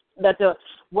that the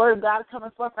word of God is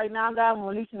coming forth right now, God, and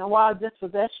releasing a wild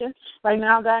dispossession right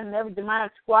now, God, and every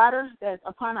demonic squatter that's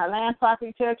upon our land,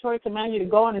 property, territory, command you to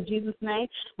go in Jesus' name.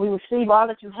 We receive all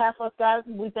that you have for us, God.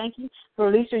 We thank you for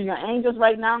releasing your angels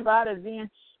right now, God, as being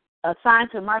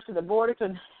assigned to march to the borders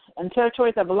and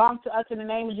territories that belong to us in the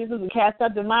name of Jesus. We cast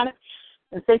out demonic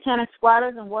and satanic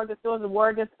squatters and war against those who war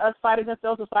against us, fight against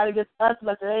those who fight against us.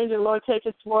 Let the angel of the Lord take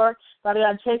his sword, Father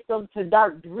God, chase those to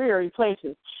dark, dreary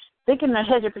places. Thinking the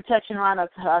hedge of protection around us,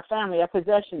 our family, our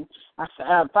possessions,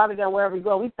 Father God, wherever we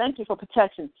go. We thank you for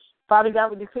protection. Father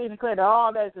God, we decree and declare that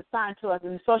all that is assigned to us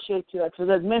and associated to us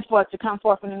is meant for us to come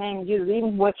forth in the name of Jesus.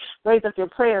 Even with raise up your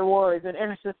prayer warriors and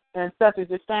intercessors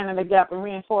to stand in the gap and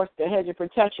reinforce the hedge of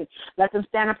protection. Let them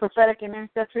stand in prophetic and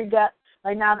intercessory gap.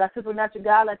 Right now, God, supernatural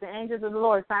God, let the angels of the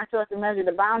Lord sign to us and measure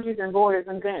the boundaries and borders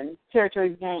and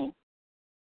territories gained.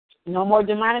 No more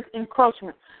demonic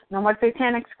encroachment. No more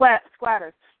satanic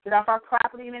squatters. Get off our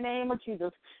property in the name of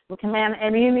Jesus. We command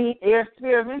any air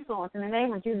sphere of influence in the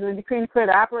name of Jesus. We decree and declare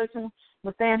the operation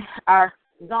within our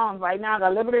zones right now,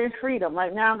 God, liberty and freedom.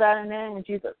 Right now, God, in the name of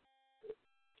Jesus.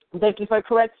 Thank you for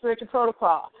correct spiritual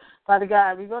protocol. Father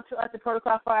God, we go to us the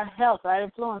protocol for our health, our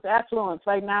influence, affluence.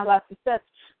 Right now, God, success,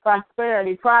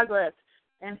 prosperity, progress,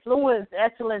 influence,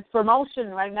 excellence, promotion.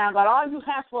 Right now, God, all you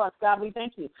have for us, God, we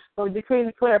thank you. So we decree and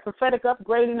declare a prophetic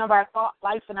upgrading of our thought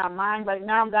life and our mind. Right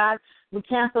now, God, we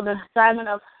cancel the assignment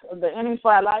of the enemy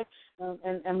for our life,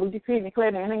 and we decree and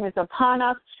declare the enemy is upon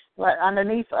us, right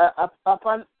underneath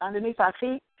our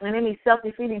feet, and any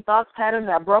self-defeating thoughts patterns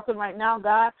are broken right now,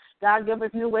 God. God, give us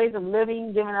new ways of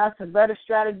living, giving us a better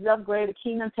strategies, upgrade the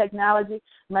kingdom technology,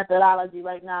 methodology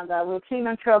right now, God. We're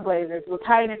kingdom trailblazers. We're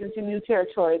tying it into new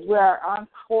territories. We are on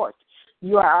course.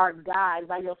 You are our guide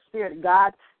by your spirit,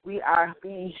 God. We are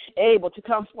being able to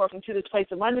come forth into this place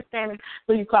of understanding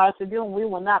who you call us to do, and we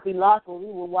will not be lost, but we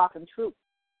will walk in truth.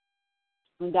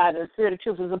 And God, the spirit of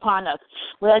truth is upon us.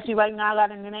 We ask you right now,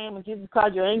 God, in the name of Jesus,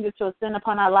 cause your angels to ascend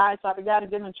upon our lives, Father God,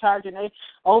 and give them charge and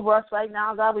over us right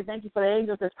now, God. We thank you for the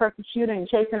angels that's persecuting and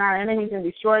chasing our enemies and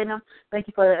destroying them. Thank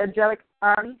you for the angelic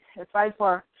army that fight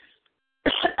for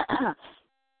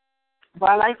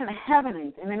our life in the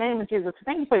heavens, in the name of Jesus.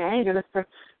 Thank you for your angels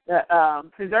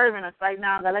that's preserving us right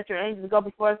now. God, let your angels go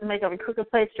before us and make every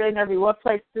crooked place straight and every rough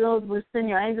place smooth. We send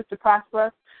your angels to prosper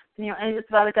us. Send your angels,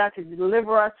 Father God, to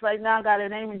deliver us right now, God, in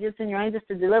the name of Jesus. Send your angels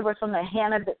to deliver us from the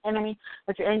hand of the enemy.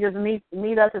 Let your angels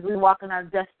meet us as we walk in our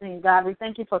destiny, God. We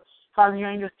thank you for causing your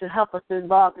angels to help us to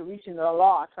involve in reaching the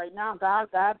lost right now, God.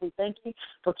 God, we thank you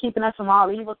for keeping us from all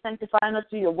evil, sanctifying us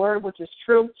through your word, which is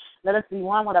true. Let us be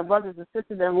one with our brothers and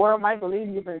sisters. The world might believe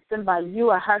you've been sent by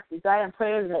you. Our hearts desire and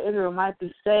prayers that Israel might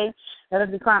be saved. Let us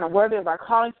be crowned worthy of our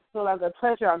calling, fulfill our good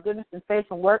pleasure, our goodness and faith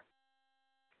and work.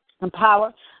 and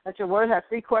power. Let your word have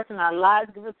free course in our lives.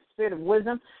 Give us the spirit of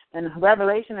wisdom and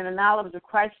revelation and the knowledge of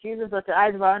Christ Jesus. Let the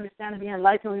eyes of our understanding be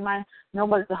enlightened. We might know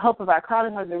what is the hope of our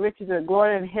calling, what is the riches of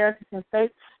glory and inheritance in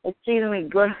faith, exceedingly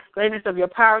greatness of your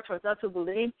power towards us who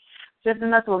believe.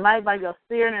 Strengthen us with might by your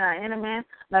spirit and our inner man.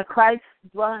 Let Christ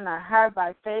dwell in our heart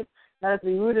by faith. Let us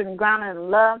be rooted and grounded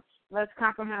in love. Let us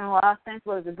comprehend all our saints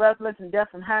what is the breadth, length, and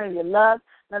depth and height of your love.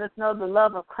 Let us know the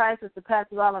love of Christ that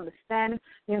surpasses all understanding.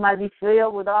 We might be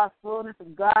filled with all fullness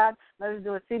of God. Let us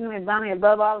do exceedingly abundantly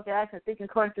above all we can ask and think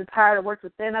according to the power that works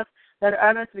within us. Let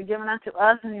earnest be given unto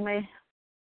us, and we may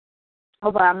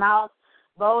open our mouths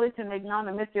boldly to make known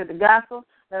the mystery of the gospel.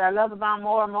 Let our love abound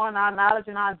more and more in our knowledge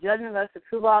and our judgment. Let us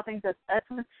approve all things that's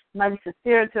excellent. We might be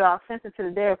sincere to our offense and to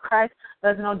the day of Christ.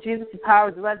 Let us know Jesus, the power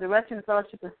of the resurrection, the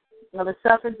fellowship of the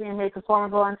suffering, being made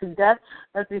conformable unto death.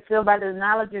 Let us be filled by the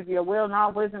knowledge of your will and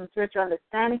all wisdom and spiritual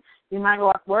understanding. We might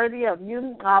walk worthy of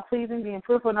you, all pleasing, being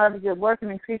fruitful in every good work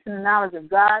and increasing the knowledge of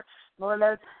God. Lord,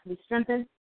 let us be strengthened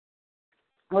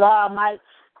with all might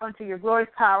unto your glorious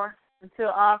power until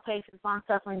all patience,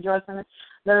 long-suffering, joyfulness.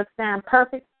 Let us stand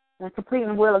perfect and complete in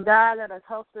the will of God. Let us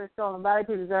whole spirit, soul, and body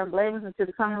be deserved blameless until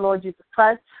the coming Lord Jesus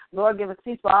Christ. Lord, give us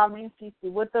peace for all means. Peace be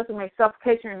with us and make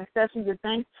supplication and intercession. Give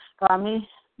thanks for our men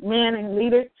and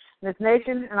leaders in this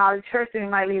nation and all the church that we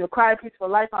might lead a quiet, peaceful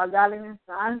life, all godliness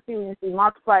and honesty. We see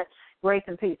multiplied grace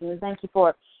and peace. And we thank you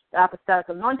for the apostolic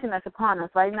anointing that's upon us.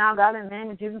 Right now, God, in the name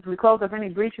of Jesus, we close up any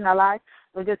breach in our life.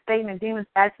 We're just Satan and demons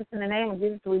access in the name of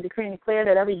Jesus. We decree and declare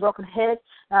that every broken head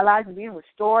in our lives is being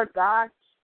restored, God.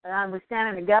 And we stand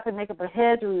in the gap and make up a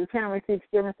hedge. We repent and receive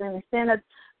forgiveness of any sin that's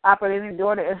operating in the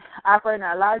door to operate in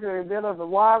our lives. We rebuild of a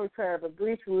wall, repair of a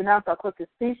breach. We renounce our crooked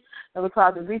speech that we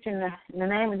cause a breach in the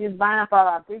name of Jesus. Bind up all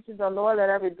our breaches, O Lord.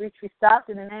 Let every breach be stopped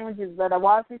in the name of Jesus. Let our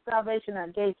walls be salvation and our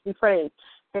gates be praised.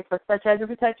 Take for such hedge of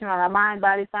protection on our mind,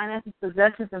 body, finances,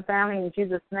 possessions, and family in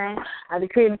Jesus' name. I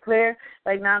decree and declare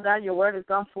right now, God, your word has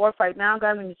gone forth right now,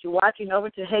 God, and that you're watching over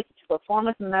to hate to perform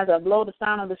it. And as I blow the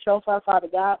sound of the shofar, Father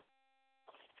God,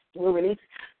 we'll release,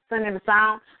 sending the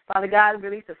sound. Father God,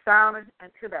 release the sound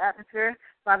into the atmosphere,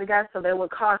 Father God, so that will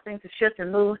cause things to shift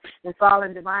and move and fall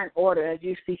in divine order as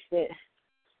you see fit.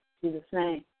 In Jesus'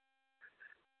 name.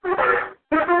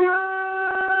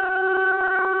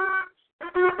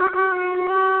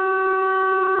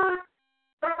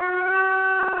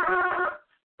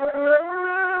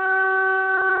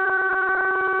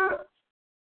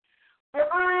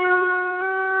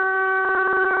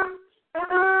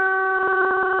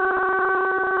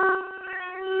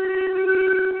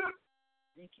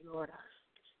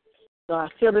 So I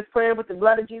seal this prayer with the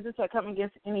blood of Jesus. I come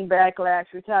against any backlash,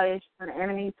 retaliation from the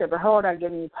enemy. To behold, I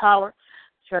give you power.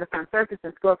 Shut upon serpents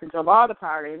and scorpions of all the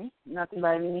power of the enemy. Nothing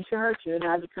by any means shall hurt you. And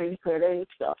I decree and declare that it is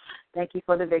so. Thank you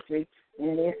for the victory.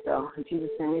 And it is so. In Jesus'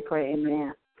 name we pray.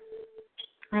 Amen.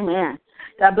 Amen.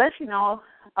 God bless you all.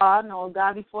 Know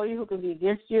God before you who can be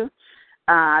against you.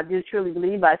 I do truly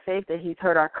believe by faith that he's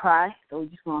heard our cry. So we're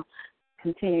just going to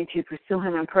continue to pursue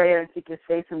him in prayer and seek his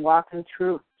face and walk in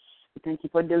truth. We thank you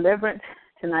for deliverance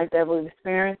tonight that we've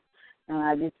experienced. And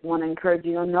I just want to encourage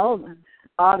you to know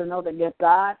that if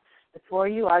God is for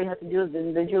you, all you have to do is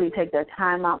individually take that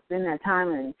time out, spend that time,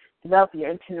 and develop your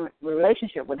intimate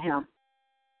relationship with him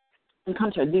and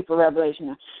come to a deeper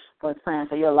revelation for his plan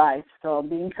for your life. So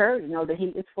be encouraged. Know that he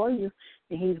is for you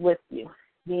and he's with you.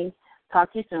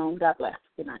 Talk to you soon. God bless.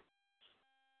 Good night.